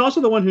Hampshire. He's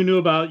also the one who knew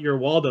about your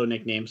Waldo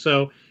nickname,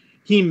 so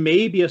he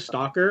may be a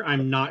stalker.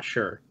 I'm not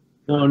sure.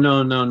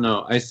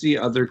 No. I see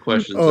other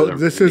questions. Oh,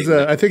 this is.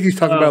 I think he's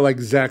talking about like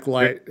Zach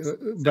Light,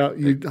 about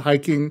you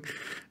hiking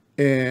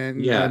in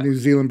New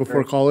Zealand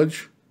before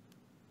college.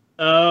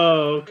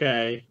 Oh,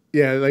 okay.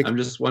 Yeah, like I'm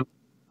just wondering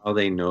how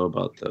they know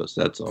about those.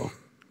 That's all.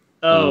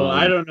 Oh,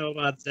 I don't know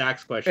about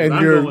Zach's question. And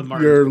I'm going with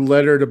Martin. Your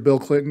letter to Bill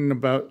Clinton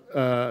about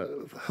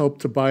help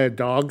to buy a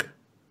dog.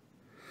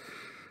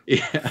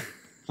 Yeah,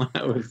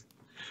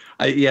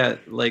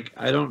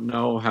 I don't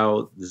know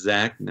how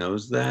Zach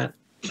knows that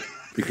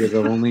because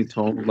I've only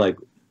told like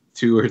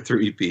 2 or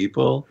 3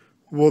 people.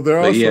 Well, they're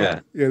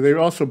also they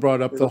also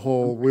brought up the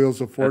whole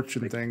Wheels of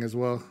Fortune thing as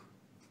well.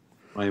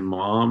 My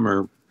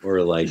mom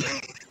or like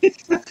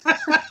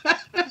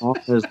mom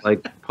is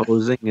like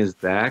posing as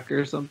Zach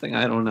or something.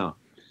 I don't know.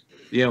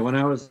 Yeah, when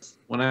I was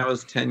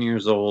 10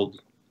 years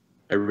old,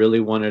 I really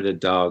wanted a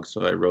dog,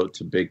 so I wrote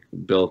to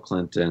Bill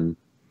Clinton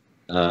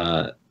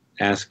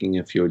asking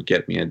if he would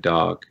get me a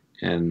dog,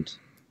 and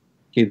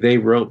they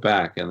wrote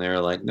back and they were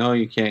like, no,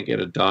 you can't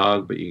get a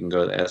dog, but you can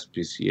go to the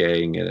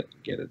SPCA and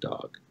get a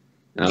dog.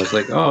 And I was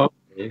like, oh,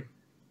 okay.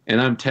 And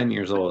I'm 10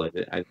 years old. I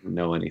didn't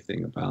know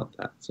anything about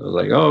that, so I was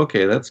like, oh,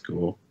 okay, that's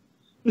cool.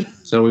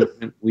 So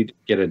we did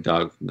get a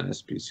dog from the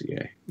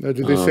SPCA. Now,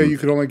 did they say you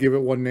could only give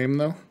it one name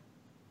though?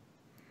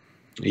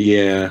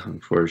 Yeah,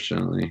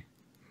 unfortunately.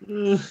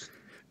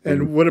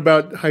 And what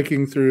about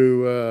hiking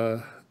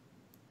through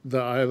the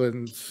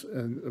islands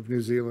of New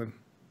Zealand?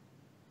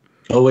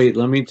 Oh, wait,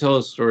 let me tell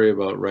a story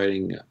about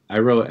writing. I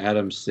wrote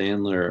Adam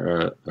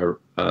Sandler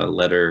a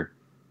letter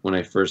when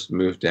I first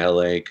moved to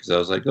LA because I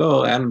was like,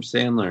 oh, Adam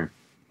Sandler.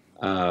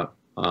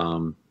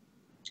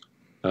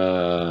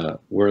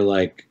 We're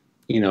like,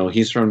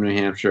 he's from New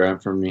Hampshire. I'm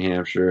from New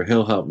Hampshire.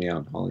 He'll help me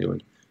out in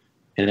Hollywood.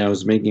 And I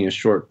was making a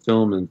short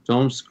film in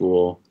film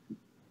school,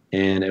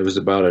 and it was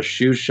about a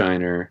shoe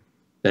shiner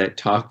that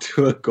talked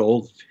to a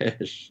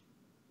goldfish.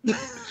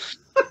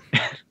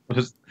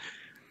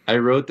 I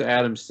wrote to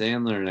Adam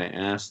Sandler and I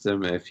asked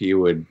him if he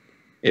would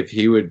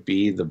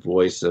be the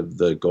voice of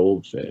the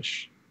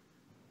goldfish.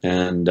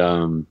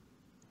 And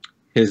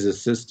his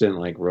assistant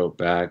like wrote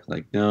back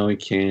like, no, he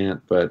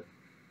can't, but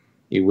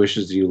he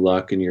wishes you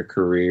luck in your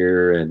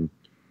career and,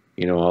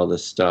 you know, all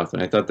this stuff.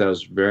 And I thought that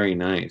was very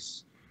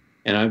nice.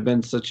 And I've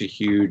been such a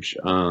huge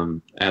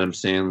Adam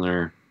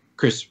Sandler,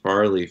 Chris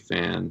Farley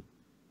fan.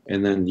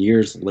 And then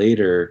years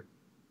later,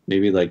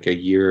 maybe like a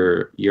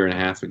year and a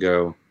half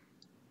ago,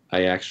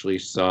 I actually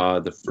saw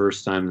the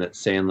first time that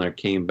Sandler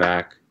came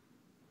back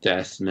to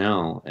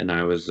SNL, and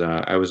I was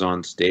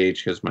on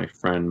stage because my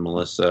friend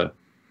Melissa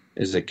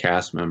is a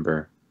cast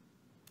member,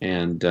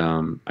 and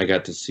I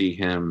got to see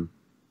him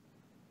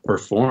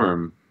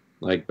perform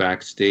like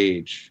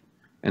backstage,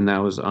 and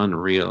that was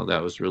unreal.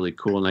 That was really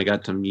cool, and I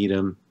got to meet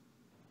him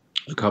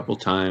a couple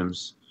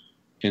times,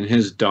 and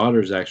his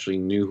daughters actually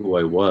knew who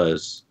I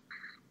was,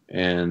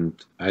 and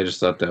I just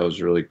thought that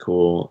was really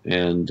cool.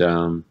 And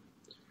I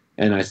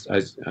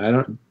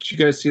don't. Did you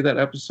guys see that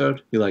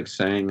episode? He like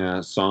sang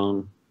a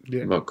song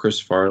about Chris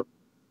Farley.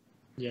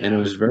 Yeah. And it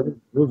was very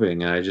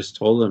moving. And I just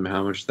told him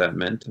how much that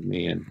meant to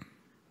me, and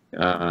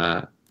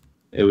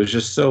it was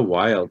just so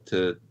wild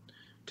to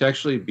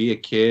actually be a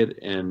kid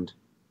and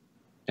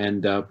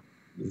end up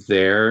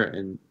there.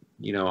 And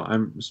you know,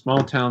 I'm a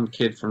small town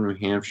kid from New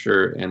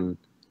Hampshire, and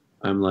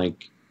I'm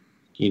like,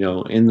 you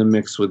know, in the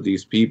mix with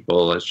these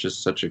people. It's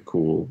just such a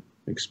cool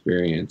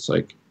experience.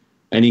 Like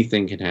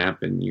anything can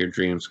happen. Your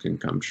dreams can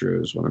come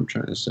true is what I'm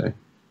trying to say.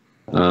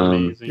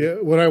 Yeah,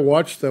 when I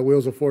watched the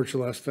Wheels of Fortune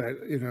last night,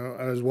 you know,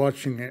 I was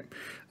watching it.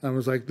 I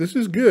was like, this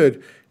is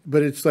good,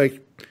 but it's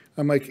like,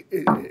 I'm like,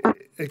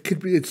 it could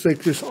be. It's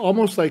like there's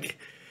almost like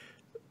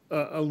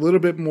a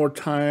little bit more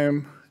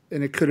time,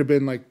 and it could have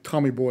been like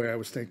Tommy Boy. I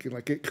was thinking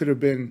like it could have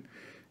been,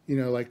 you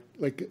know, like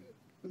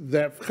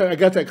that. I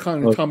got that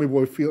kind of Tommy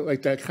Boy feel,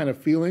 like that kind of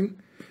feeling.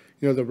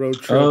 You know, the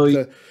road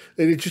trip.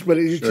 It just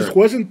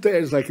wasn't there.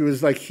 It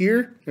was like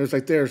here. It was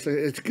like there. So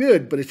it's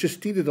good, but it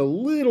just needed a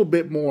little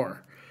bit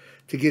more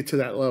to get to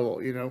that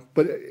level. You know,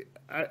 but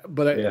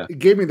it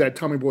gave me that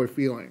Tommy Boy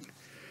feeling,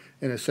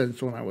 in a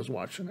sense, when I was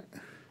watching it.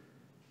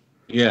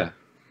 Yeah.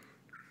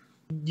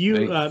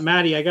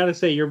 Matty, I got to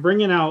say, you're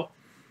bringing out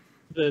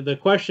the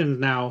questions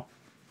now.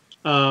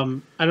 I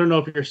don't know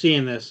if you're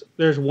seeing this.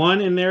 There's one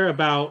in there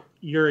about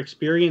your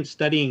experience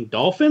studying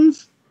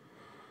dolphins.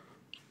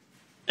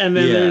 And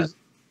then there's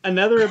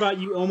another about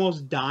you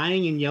almost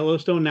dying in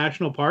Yellowstone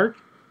National Park.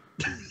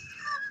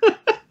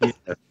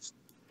 Yes.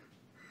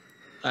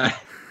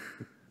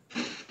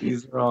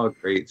 These are all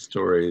great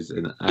stories.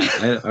 And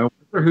I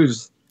wonder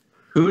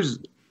who is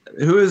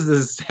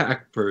this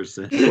Zach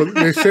person? Well,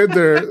 they said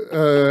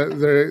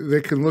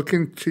they can look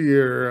into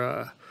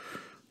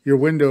your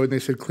window, and they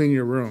said clean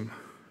your room.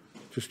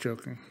 Just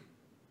joking.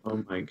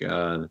 Oh my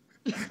God.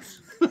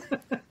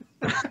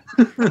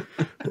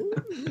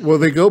 Well,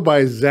 they go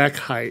by Zach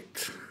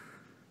Height.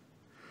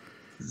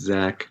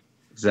 Zach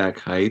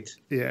Height?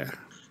 Yeah.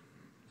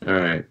 All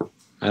right.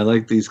 I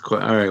like these. All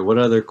right. What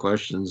other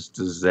questions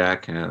does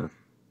Zach have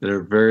that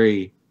are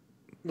very...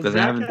 Well,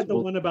 Zach had the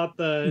one about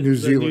the New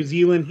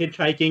Zealand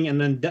hitchhiking and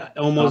then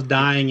almost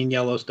dying in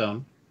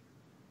Yellowstone.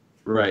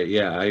 Right,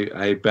 yeah.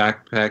 I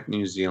backpacked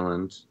New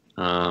Zealand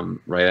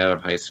right out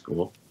of high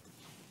school.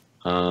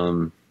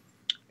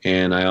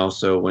 And I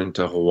also went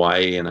to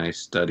Hawaii and I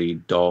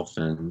studied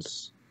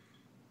dolphins.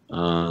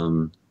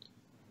 And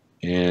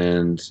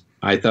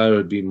I thought it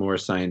would be more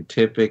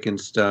scientific and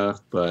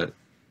stuff, but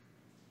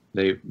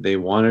they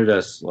wanted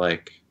us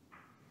like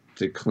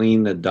to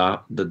clean the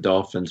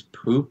dolphin's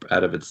poop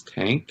out of its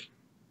tank,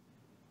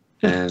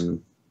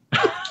 and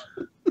I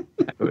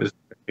was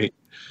very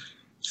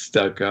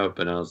stuck up,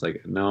 and I was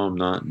like, no, I'm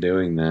not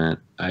doing that.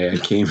 I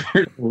came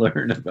here to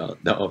learn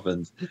about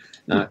dolphins,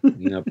 not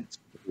clean up its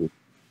poop.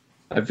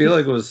 I feel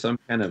like it was some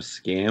kind of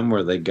scam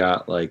where they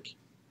got like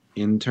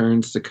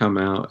interns to come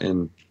out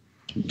and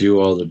do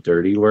all the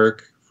dirty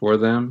work for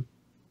them.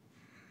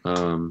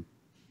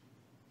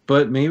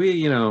 But maybe,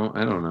 you know,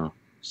 I don't know.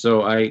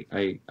 So I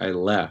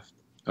left.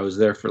 I was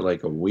there for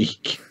like a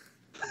week,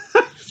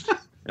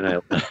 and I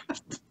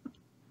left.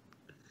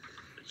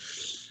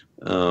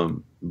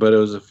 But it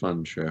was a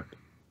fun trip.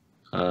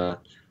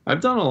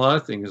 I've done a lot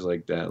of things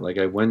like that. Like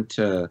I went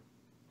to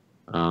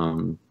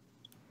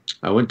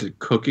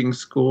cooking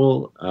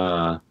school.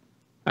 I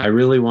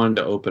really wanted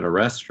to open a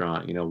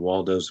restaurant, you know,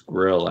 Waldo's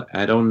Grill.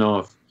 I don't know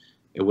if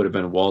it would have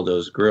been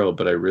Waldo's Grill,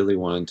 but I really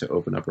wanted to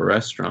open up a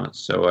restaurant.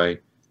 So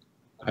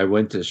I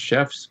went to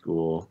chef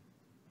school,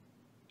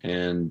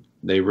 and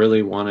they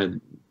really wanted,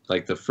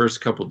 like the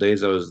first couple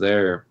days I was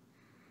there,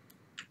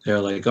 they're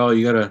like, oh,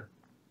 you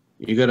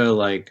gotta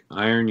like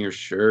iron your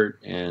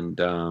shirt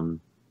and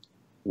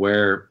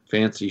wear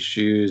fancy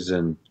shoes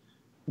and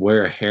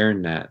wear a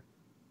hairnet.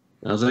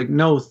 And I was like,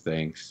 no,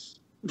 thanks.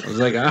 I was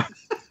like, I'm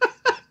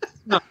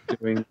not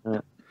doing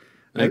that.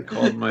 I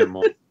called my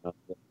mom.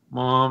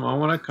 Mom, I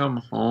want to come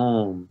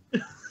home.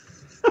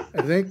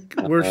 I think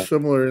we're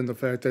similar in the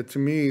fact that to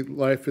me,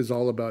 life is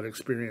all about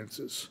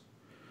experiences,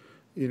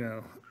 you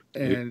know,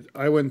 and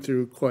I went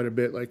through quite a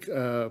bit. Like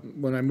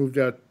when I moved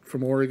out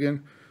from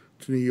Oregon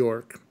to New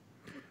York,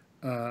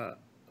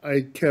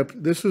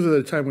 this was at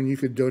a time when you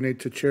could donate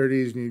to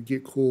charities and you'd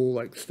get cool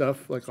like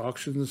stuff, like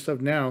auctions and stuff.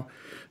 Now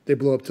they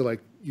blow up to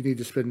like, you need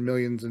to spend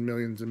millions and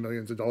millions and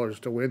millions of dollars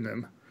to win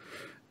them.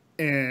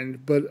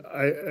 But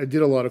I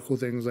did a lot of cool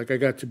things. Like I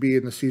got to be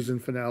in the season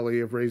finale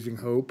of Raising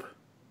Hope,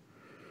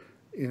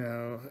 you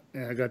know,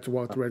 and I got to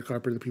walk the red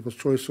carpet of the People's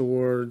Choice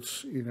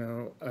Awards. You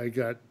know, I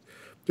got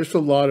just a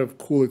lot of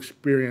cool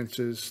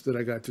experiences that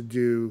I got to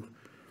do.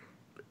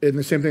 And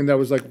the same thing, that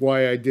was like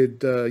why I did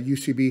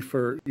UCB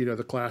for, you know,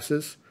 the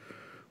classes,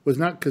 was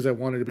not because I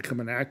wanted to become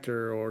an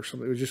actor or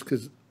something. It was just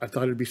because I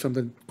thought it'd be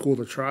something cool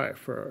to try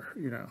for,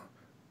 you know,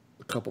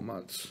 a couple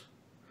months.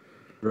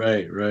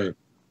 Right, right.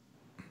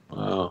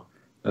 Wow,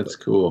 that's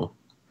cool.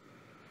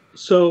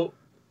 So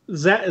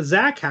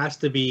Zach has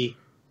to be,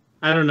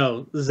 I don't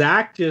know,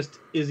 Zach just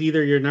is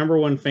either your number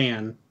one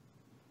fan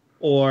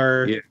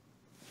or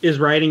is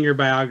writing your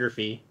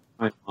biography.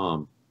 My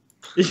mom.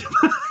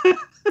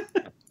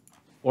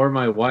 Or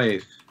my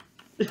wife.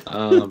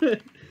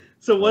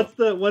 So what's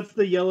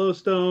the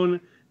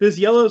Yellowstone, this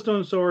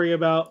Yellowstone story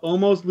about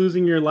almost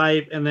losing your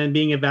life and then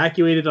being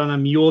evacuated on a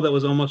mule that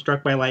was almost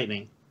struck by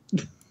lightning?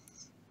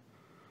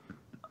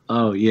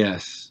 Oh,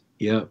 yes.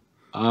 Yep.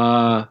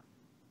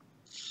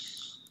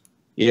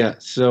 Yeah,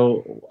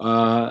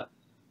 so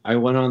I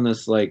went on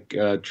this like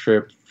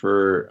trip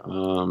for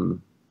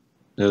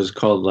it was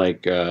called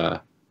like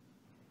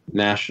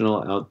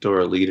National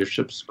Outdoor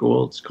Leadership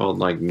School. It's called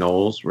like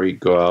Knowles, where you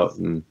go out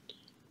and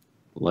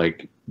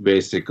like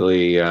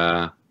basically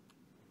go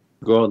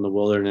out in the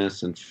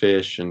wilderness and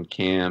fish and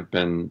camp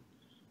and,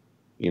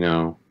 you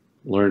know,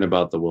 learn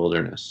about the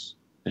wilderness.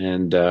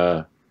 And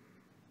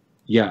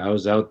yeah, I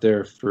was out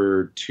there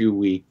for 2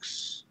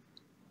 weeks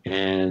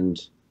and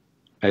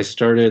I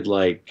started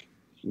like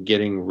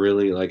getting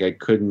really like I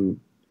couldn't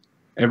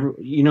ever,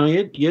 you know,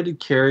 you had to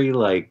carry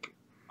like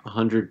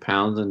 100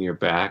 pounds on your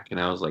back, and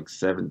I was like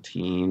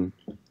 17,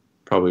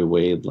 probably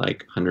weighed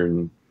like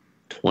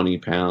 120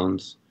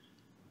 pounds.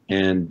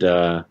 And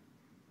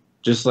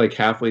just like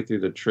halfway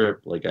through the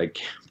trip, like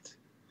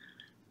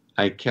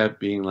I kept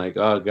being like,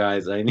 oh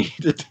guys, I need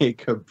to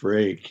take a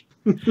break.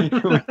 10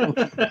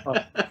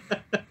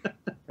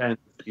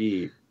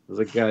 feet. I was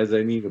like, guys,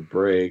 I need a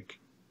break.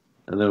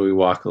 And then we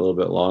walk a little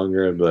bit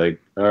longer and be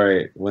like, all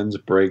right, when's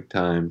break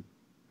time?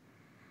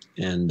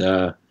 And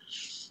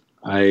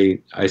I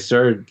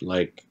started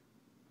like,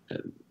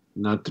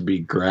 not to be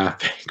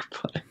graphic,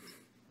 but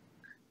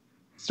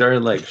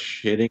started like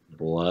shitting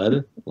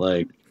blood.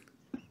 Like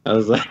I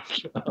was like,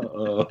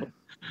 oh,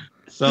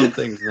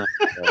 something's not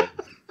right.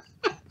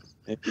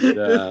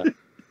 And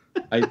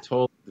I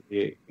told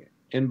the,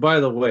 and by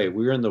the way,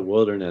 we were in the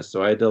wilderness,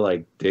 so I had to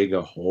like dig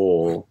a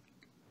hole.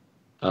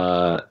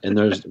 And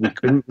we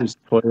couldn't use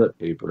toilet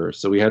paper,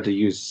 so we had to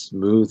use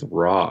smooth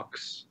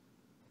rocks.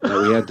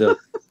 And we had to,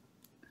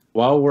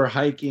 while we're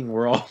hiking,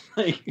 we're all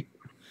like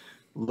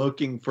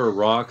looking for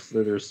rocks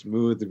that are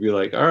smooth to be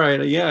like, all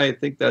right, yeah, I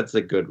think that's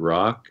a good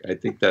rock. I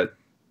think that,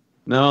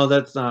 no,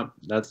 that's not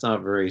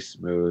very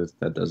smooth.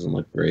 That doesn't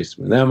look very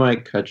smooth. That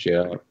might cut you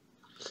up.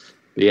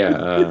 But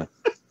yeah,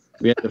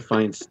 we had to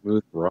find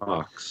smooth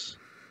rocks.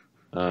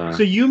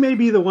 So you may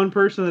be the one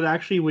person that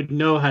actually would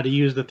know how to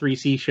use the 3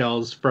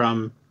 seashells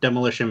from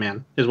Demolition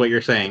Man, is what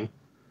you're saying.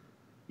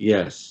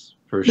 Yes,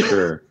 for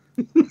sure.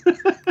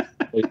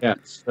 Yeah,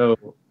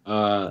 so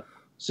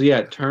yeah,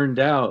 it turned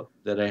out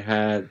that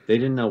they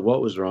didn't know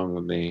what was wrong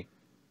with me,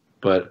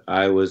 but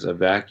I was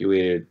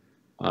evacuated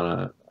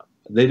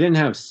they didn't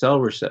have cell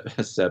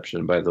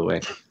reception, by the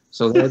way.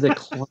 So they had to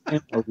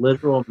climb a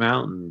literal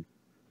mountain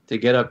to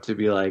get up to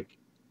be like,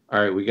 all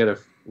right, we gotta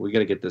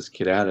get this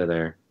kid out of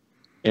there.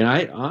 And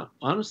I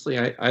honestly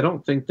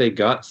don't think they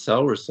got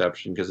cell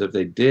reception, because if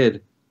they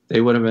did,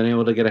 they would have been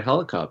able to get a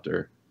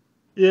helicopter.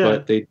 Yeah.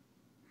 But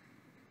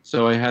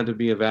so I had to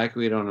be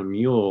evacuated on a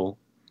mule,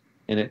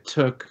 and it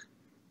took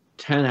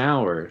 10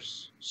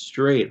 hours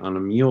straight on a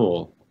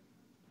mule.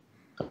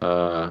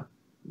 That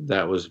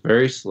was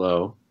very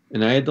slow,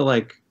 and I had to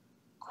like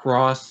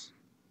cross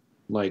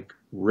like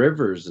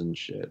rivers and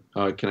shit.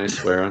 Can I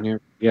swear on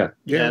here? Yeah.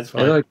 Yeah, it's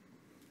fine. I had, like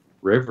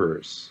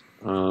rivers.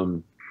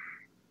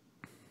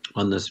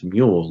 On this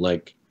mule,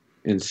 like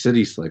in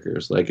city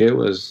slickers. Like it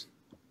was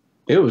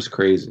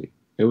crazy.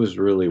 It was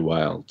really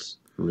wild,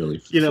 really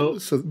fun. You know,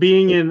 so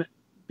being in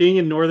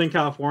Northern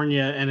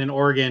California and in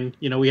Oregon,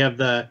 you know, we have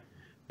the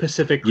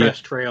Pacific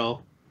Crest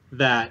Trail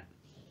that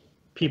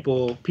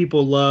people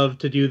love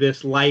to do,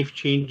 this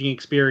life-changing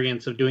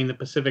experience of doing the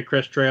Pacific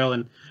Crest Trail.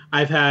 And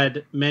I've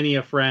had many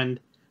a friend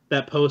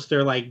that post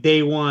their like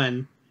day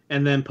one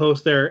and then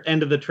post their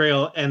end of the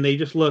trail, and they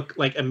just look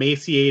like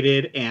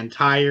emaciated and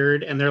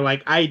tired, and they're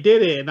like, I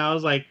did it. And I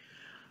was like,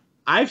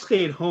 I've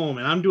stayed home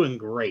and I'm doing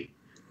great.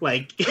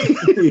 Like,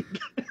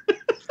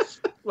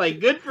 like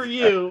good for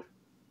you.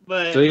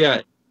 But so yeah,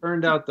 it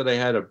turned out that I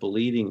had a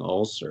bleeding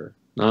ulcer,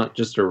 not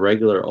just a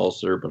regular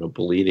ulcer, but a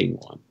bleeding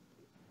one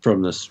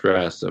from the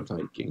stress of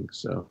hiking.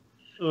 So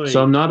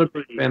I'm not a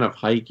big fan of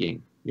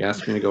hiking. You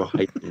asked me to go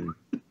hiking.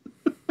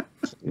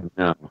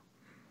 No.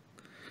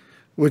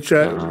 Which,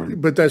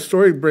 but that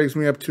story brings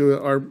me up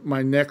to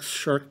my next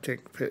Shark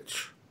Tank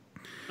pitch.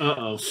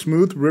 Uh-oh.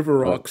 Smooth river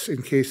rocks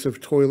in case of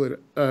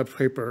toilet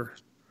paper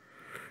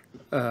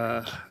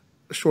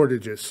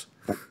shortages.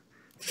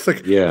 It's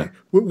like, Yeah.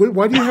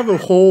 Why do you have a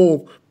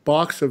whole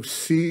box of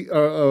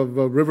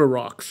river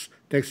rocks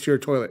next to your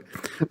toilet?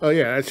 Oh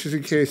yeah, that's just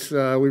in case we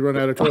run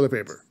out of toilet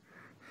paper.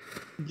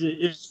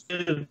 It's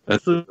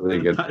really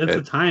good. It's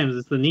the times.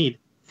 It's the need.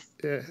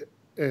 Yeah,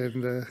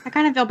 and I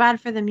kind of feel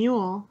bad for the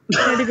mule. He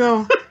had to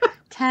go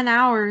 10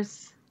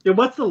 hours. Yeah,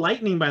 what's the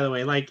lightning, by the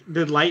way? Like,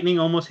 did lightning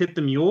almost hit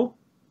the mule?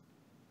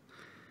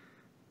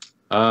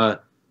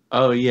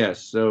 Oh yeah.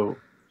 So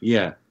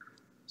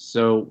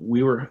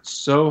we were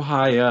so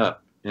high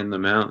up in the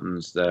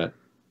mountains that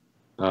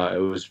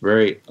it was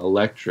very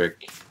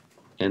electric,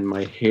 and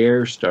my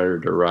hair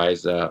started to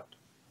rise up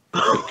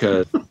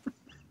because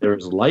there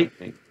was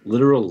lightning,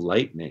 literal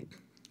lightning,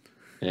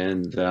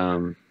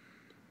 and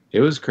it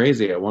was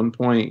crazy. At one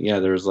point, yeah,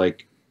 there was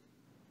like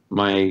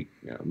my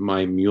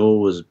mule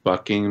was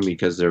bucking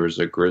because there was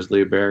a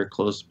grizzly bear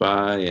close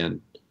by, and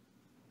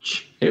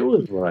it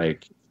was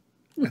like.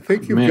 I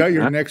think you've got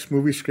your next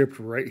movie script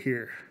right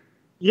here.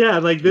 Yeah,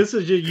 like this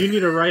is you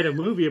need to write a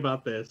movie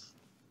about this.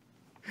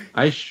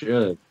 I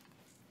should.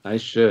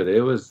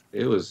 It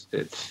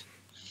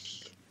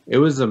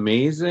was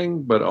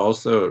amazing, but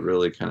also it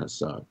really kind of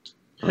sucked.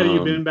 Have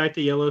you been back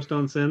to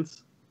Yellowstone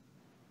since?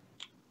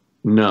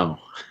 No.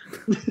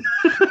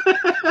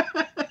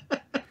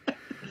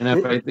 And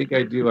if I think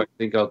I do, I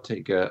think I'll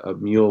take a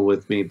mule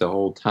with me the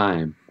whole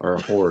time, or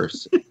a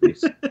horse at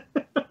least.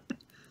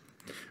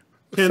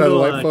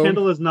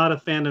 Kendall is not a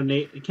fan of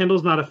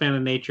Kendall's not a fan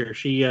of nature.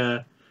 She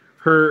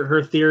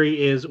her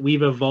theory is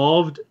we've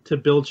evolved to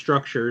build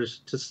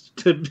structures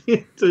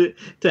to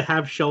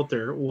have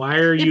shelter. Why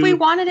are you? If we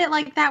wanted it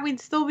like that, we'd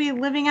still be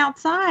living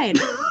outside.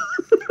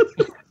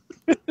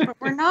 But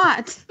we're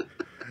not.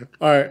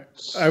 All right,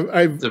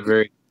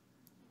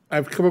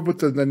 I've come up with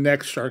the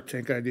next Shark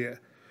Tank idea.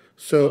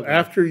 So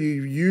after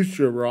you used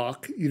your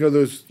rock, you know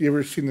those, you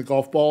ever seen the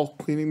golf ball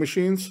cleaning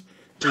machines?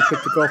 You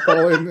put the golf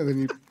ball in and then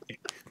you.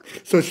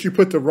 So she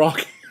put the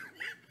rock.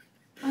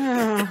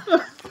 No.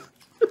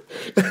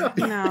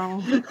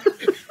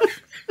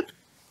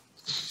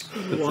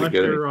 Wash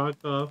your rock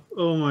off.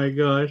 Oh my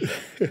gosh.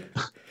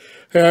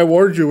 Hey, I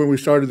warned you when we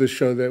started this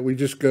show that we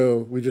just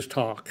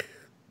talk.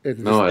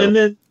 And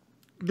then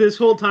this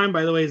whole time,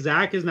 by the way,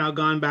 Zach has now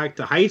gone back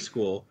to high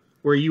school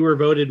where you were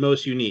voted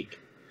most unique.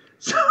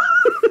 So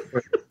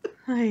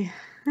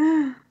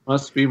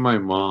must be my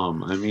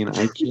mom. I mean,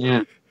 I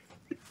can't.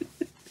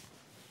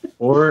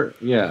 Or,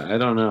 yeah, I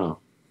don't know.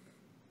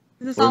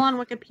 Is this all on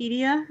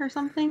Wikipedia or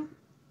something?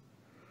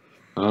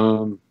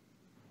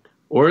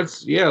 Or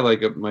it's, yeah,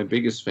 like my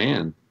biggest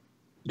fan.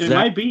 It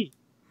might be.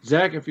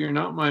 Zach, if you're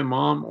not my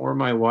mom or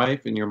my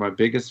wife and you're my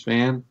biggest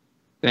fan,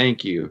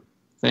 thank you.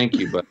 Thank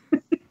you, but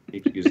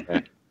thank you,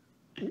 Zach.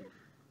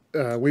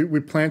 We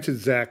planted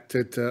Zach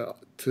to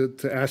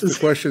ask the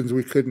questions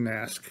we couldn't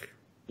ask.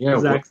 Yeah,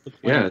 Zach's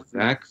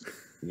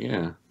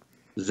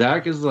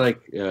Zach is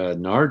like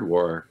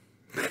Nardwar.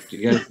 Do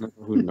you guys know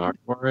who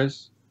Nardwar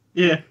is?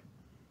 Yeah.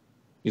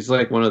 He's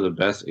like one of the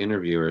best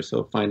interviewers.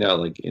 He'll find out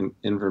like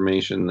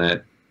information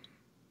that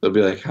they'll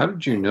be like, "How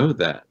did you know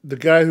that?" The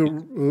guy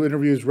who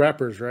interviews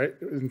rappers, right,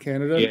 in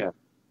Canada.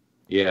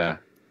 Yeah.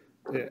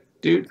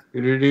 Do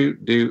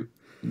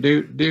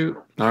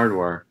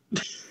Nardwar.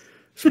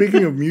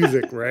 Speaking of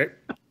music, right?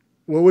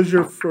 What was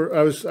your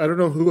first? I don't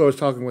know who I was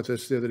talking with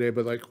this the other day,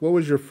 but like, what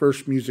was your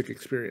first music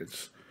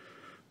experience?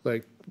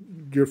 Like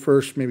your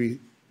first maybe,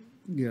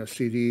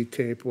 CD,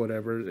 tape,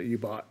 whatever that you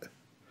bought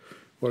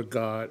or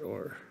got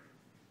or.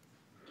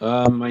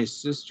 My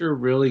sister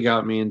really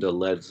got me into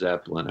Led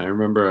Zeppelin. I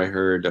remember I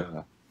heard,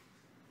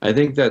 I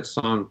think that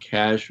song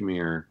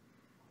Kashmir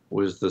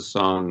was the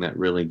song that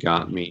really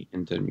got me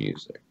into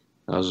music.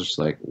 I was just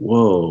like,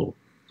 whoa,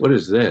 what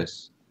is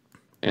this?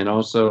 And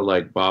also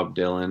like Bob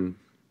Dylan.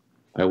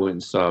 I went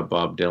and saw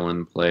Bob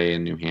Dylan play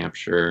in New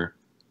Hampshire.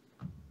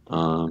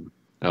 That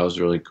was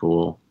really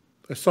cool.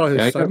 I saw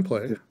his son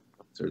play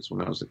concerts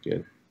when I was a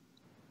kid.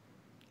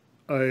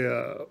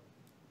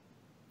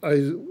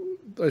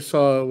 I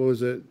saw, what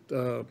was it,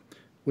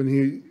 when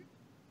he,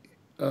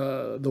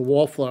 the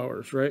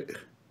Wallflowers, right? It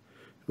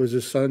was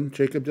his son,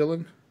 Jacob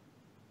Dylan?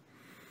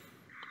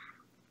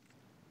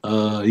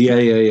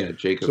 Yeah,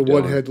 Jacob The Dylan.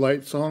 One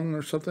Headlight song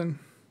or something?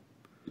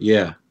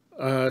 Yeah.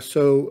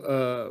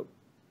 So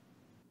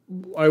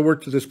I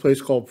worked at this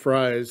place called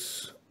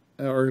Fry's,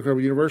 or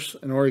Incredible Universe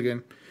in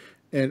Oregon,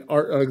 and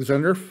Art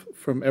Alexander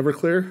from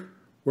Everclear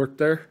worked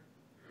there.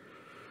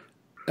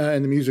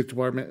 In the music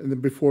department, and then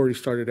before he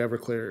started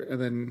Everclear,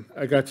 and then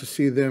I got to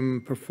see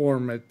them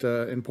perform at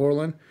in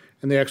Portland,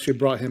 and they actually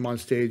brought him on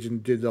stage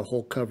and did the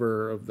whole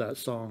cover of that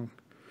song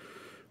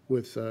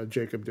with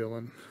Jacob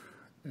Dylan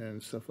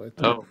and stuff like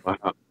that. Oh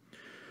wow!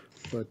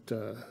 But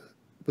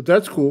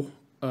that's cool.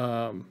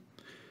 I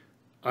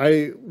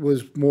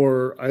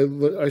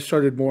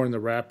started more in the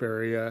rap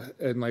area,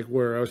 and like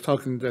where I was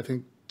talking to, I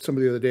think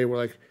somebody the other day, where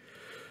like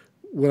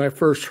when I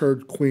first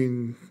heard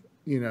Queen,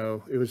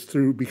 it was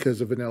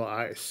because of Vanilla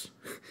Ice,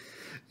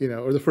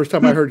 or the first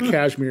time I heard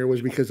Cashmere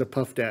was because of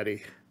Puff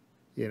Daddy,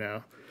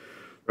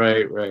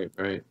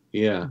 Right.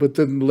 Yeah. But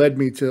then led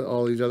me to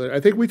all these other. I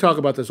think we talk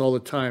about this all the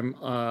time,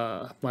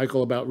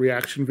 Michael, about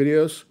reaction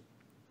videos.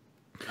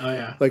 Oh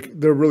yeah. Like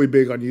they're really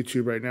big on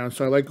YouTube right now.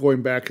 So I like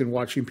going back and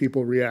watching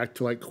people react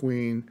to like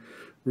Queen,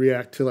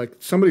 react to like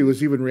somebody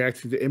was even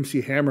reacting to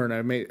MC Hammer,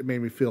 and it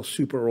made me feel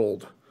super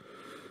old.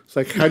 It's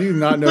like, how do you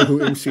not know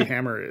who MC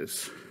Hammer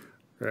is?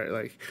 Right?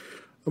 Like,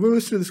 I'm gonna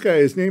listen to this guy.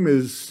 His name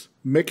is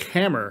Mick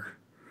Hammer.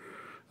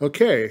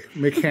 Okay,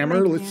 Mick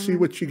Hammer. Let's see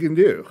what you can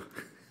do.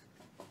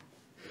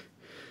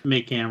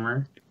 Mick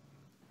Hammer.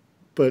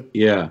 But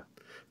yeah.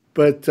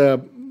 But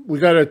we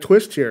got a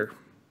twist here,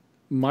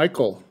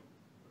 Michael.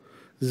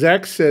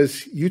 Zach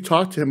says you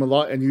talk to him a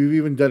lot, and you've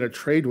even done a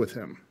trade with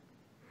him.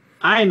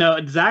 I know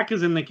Zach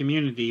is in the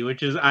community,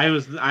 which is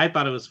I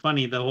thought it was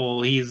funny. The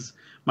whole he's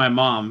my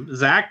mom.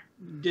 Zach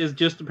is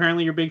just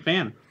apparently your big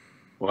fan.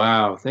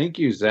 Wow, thank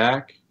you,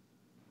 Zach.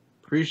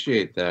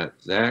 Appreciate that,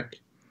 Zach.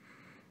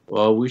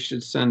 Well, we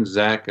should send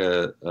Zach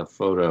a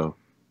photo.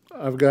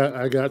 I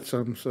got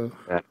some. So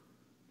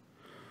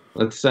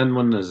let's send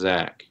one to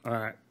Zach. All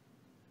right.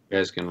 You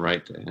guys can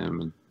write to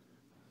him and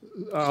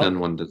send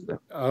one to Zach.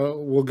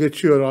 We'll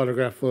get you an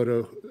autograph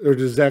photo. Or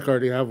does Zach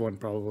already have one,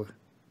 probably?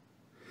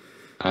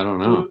 I don't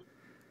know.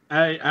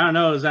 I don't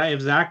know.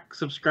 If Zach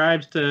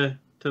subscribes to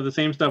the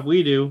same stuff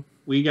we do,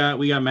 we got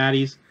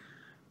Matty's.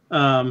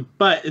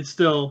 But it's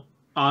still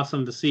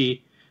awesome to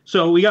see.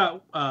 So we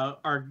got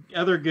our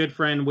other good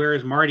friend, Where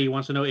is Marty,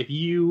 wants to know if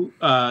you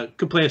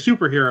could play a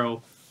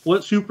superhero,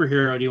 what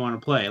superhero do you want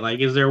to play? Like,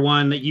 is there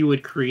one that you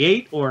would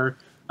create or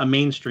a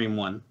mainstream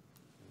one?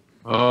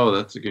 Oh,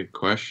 that's a good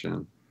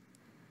question.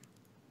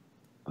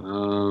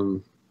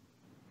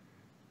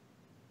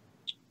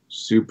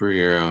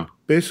 Superhero.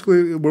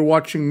 Basically, we're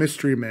watching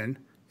Mystery Men.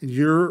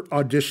 You're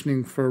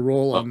auditioning for a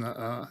role on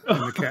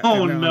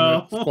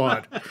the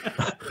squad.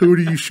 Who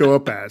do you show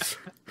up as?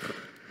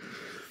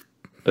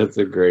 That's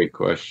a great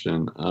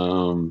question.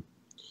 Oh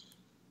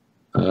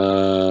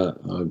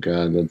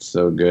God, that's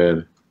so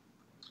good.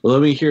 Well,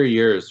 let me hear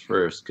yours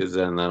first, because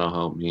then that'll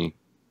help me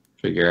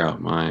figure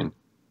out mine.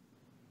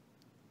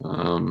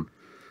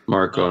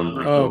 Marco and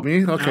Michael. Oh,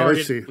 me? Okay,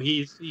 let's see.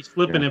 He's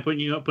flipping it,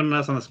 putting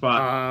us on the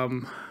spot.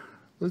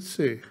 Let's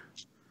see.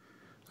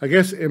 I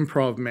guess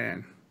improv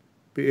man.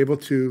 Be able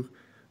to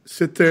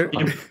sit there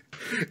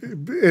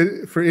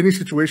for any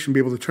situation, be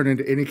able to turn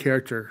into any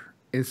character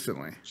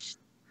instantly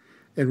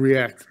and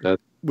react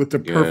with the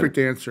perfect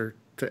answer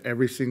to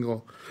every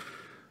single.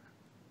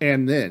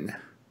 And then.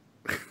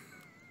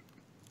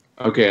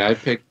 Okay, I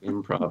picked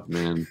improv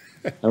man.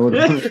 I would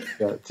have picked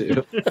that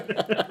too.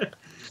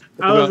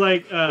 I was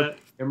like,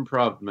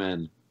 improv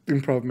men.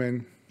 Improv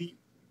men.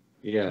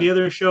 Yeah. The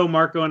other show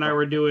Marco and I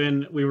were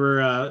doing, we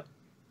were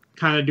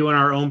kind of doing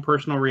our own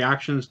personal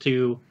reactions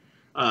to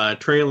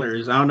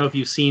trailers. I don't know if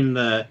you've seen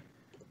the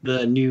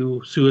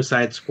new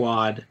Suicide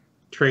Squad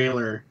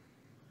trailer,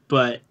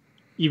 but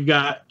you've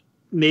got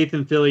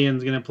Nathan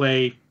Fillion's going to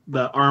play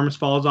the arms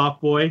falls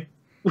off boy.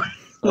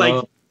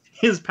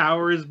 His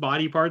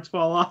body parts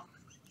fall off.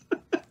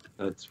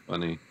 That's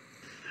funny.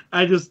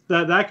 I just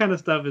that kind of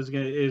stuff is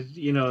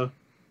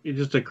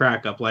just a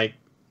crack up. Like,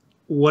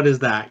 what is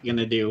that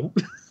gonna do?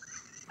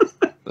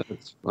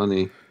 That's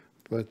funny.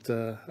 But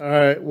all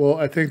right, well,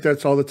 I think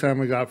that's all the time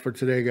we got for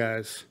today,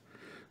 guys.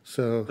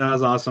 So that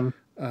was awesome.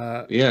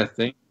 Yeah,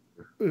 thank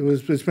you.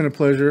 It's been a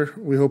pleasure.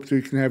 We hope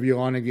we can have you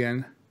on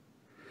again.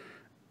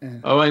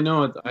 And I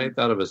know. I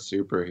thought of a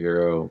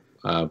superhero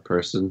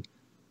person.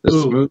 The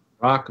Smooth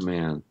Rock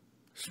Man.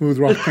 Smooth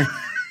Rock Man.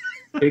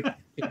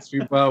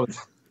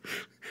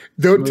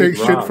 Don't take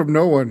shit from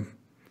no one.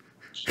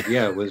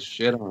 Yeah, with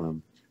shit on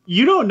him.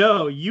 You don't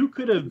know. You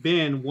could have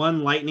been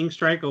one lightning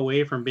strike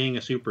away from being a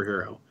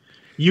superhero.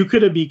 You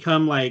could have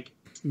become like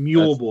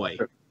Mule Boy.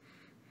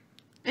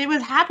 It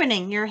was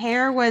happening. Your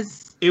hair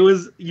was. It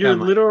was your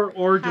literal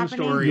origin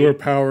story. You were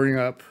powering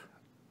up.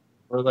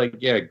 Or like,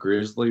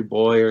 Grizzly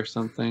Boy or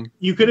something.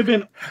 You could have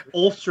been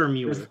Ulster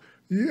Mule.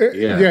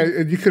 Yeah,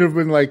 and you could have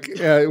been like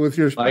with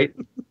your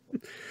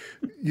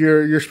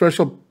your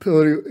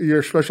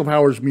special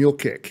powers mule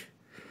kick.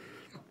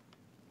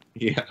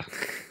 Yeah,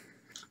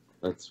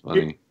 that's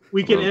funny.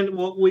 We can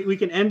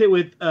end it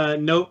with a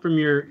note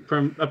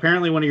from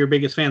apparently one of your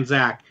biggest fans,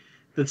 Zach,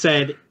 that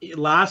said,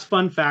 "Last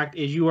fun fact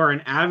is you are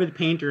an avid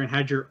painter and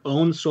had your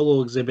own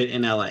solo exhibit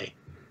in LA."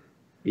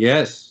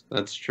 Yes,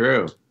 that's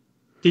true.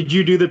 Did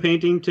you do the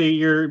painting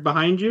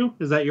behind you?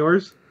 Is that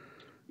yours?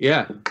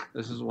 Yeah,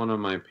 this is one of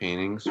my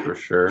paintings for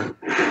sure.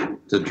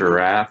 It's a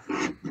giraffe.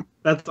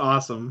 That's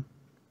awesome.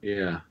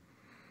 Yeah.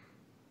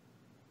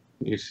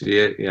 You see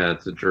it? Yeah,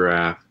 it's a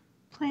giraffe.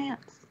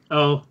 Plants.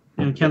 Oh,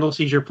 and Kendall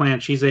sees your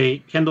plant.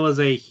 Kendall is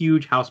a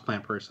huge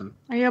houseplant person.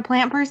 Are you a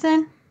plant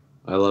person?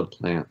 I love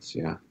plants,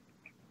 yeah.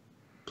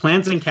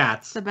 Plants and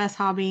cats. It's the best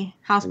hobby.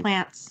 House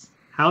plants.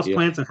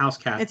 Houseplants and house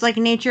cats. It's like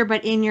nature,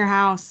 but in your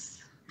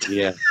house.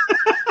 Yeah.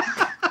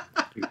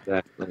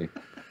 Exactly.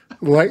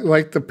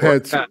 Like the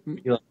pets.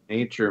 Be like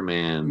Nature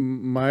Man.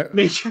 My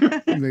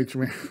Nature. Nature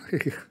Man.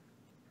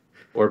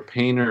 Or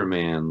Painter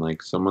Man,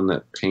 like someone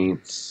that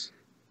paints.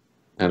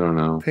 I don't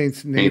know.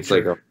 Paints Paints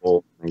nature. like a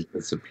whole thing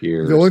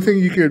disappears. The only thing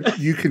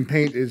you can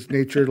paint is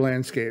nature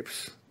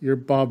landscapes. You're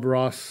Bob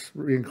Ross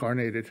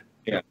reincarnated.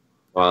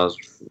 Bob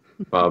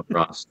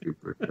Ross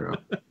Superhero.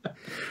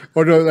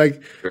 Or no,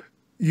 like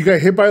you got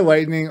hit by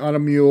lightning on a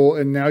mule,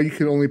 and now you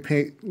can only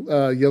paint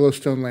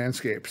Yellowstone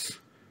landscapes.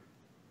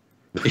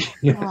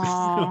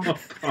 Aw. Oh,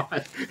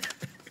 God.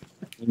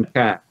 And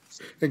cats.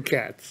 And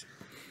cats.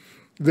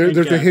 There's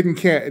a hidden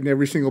cat in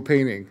every single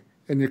painting,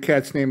 and your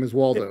cat's name is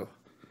Waldo.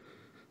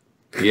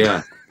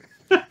 Yeah.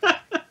 Do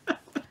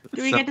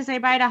we get to say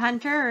bye to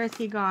Hunter, or is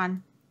he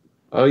gone?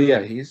 Oh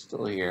yeah, he's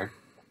still here.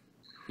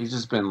 He's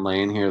just been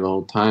laying here the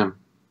whole time.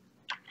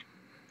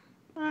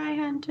 Bye,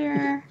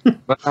 Hunter.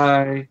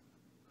 Bye.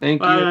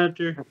 Thank Bye, you.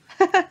 Hunter.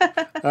 All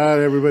right,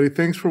 everybody.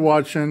 Thanks for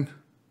watching.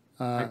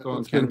 Michael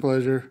and It's been a Ken.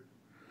 pleasure.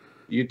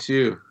 You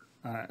too.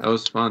 All right. That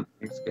was fun.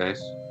 Thanks,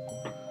 guys.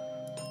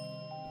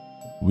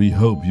 We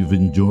hope you've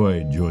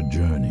enjoyed your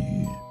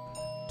journey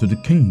to the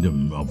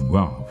kingdom of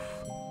Graph.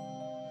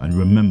 And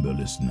remember,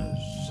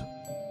 listeners,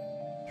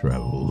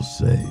 travel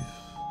safe.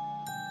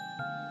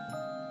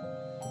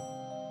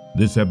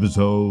 This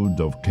episode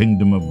of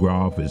Kingdom of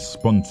Graph is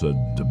sponsored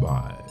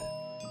by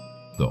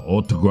the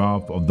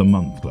Autograph of the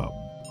Month Club,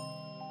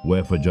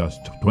 where for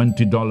just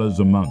 $20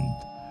 a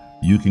month,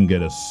 you can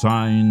get a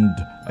signed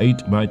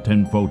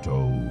 8x10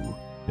 photo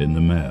in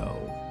the mail.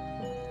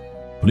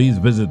 Please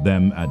visit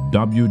them at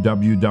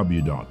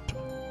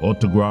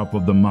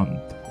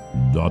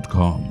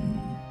www.autographofthemonth.com.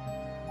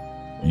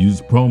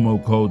 Use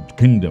promo code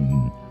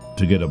KINGDOM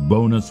to get a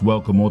bonus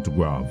welcome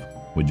autograph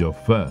with your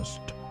first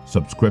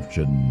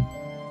subscription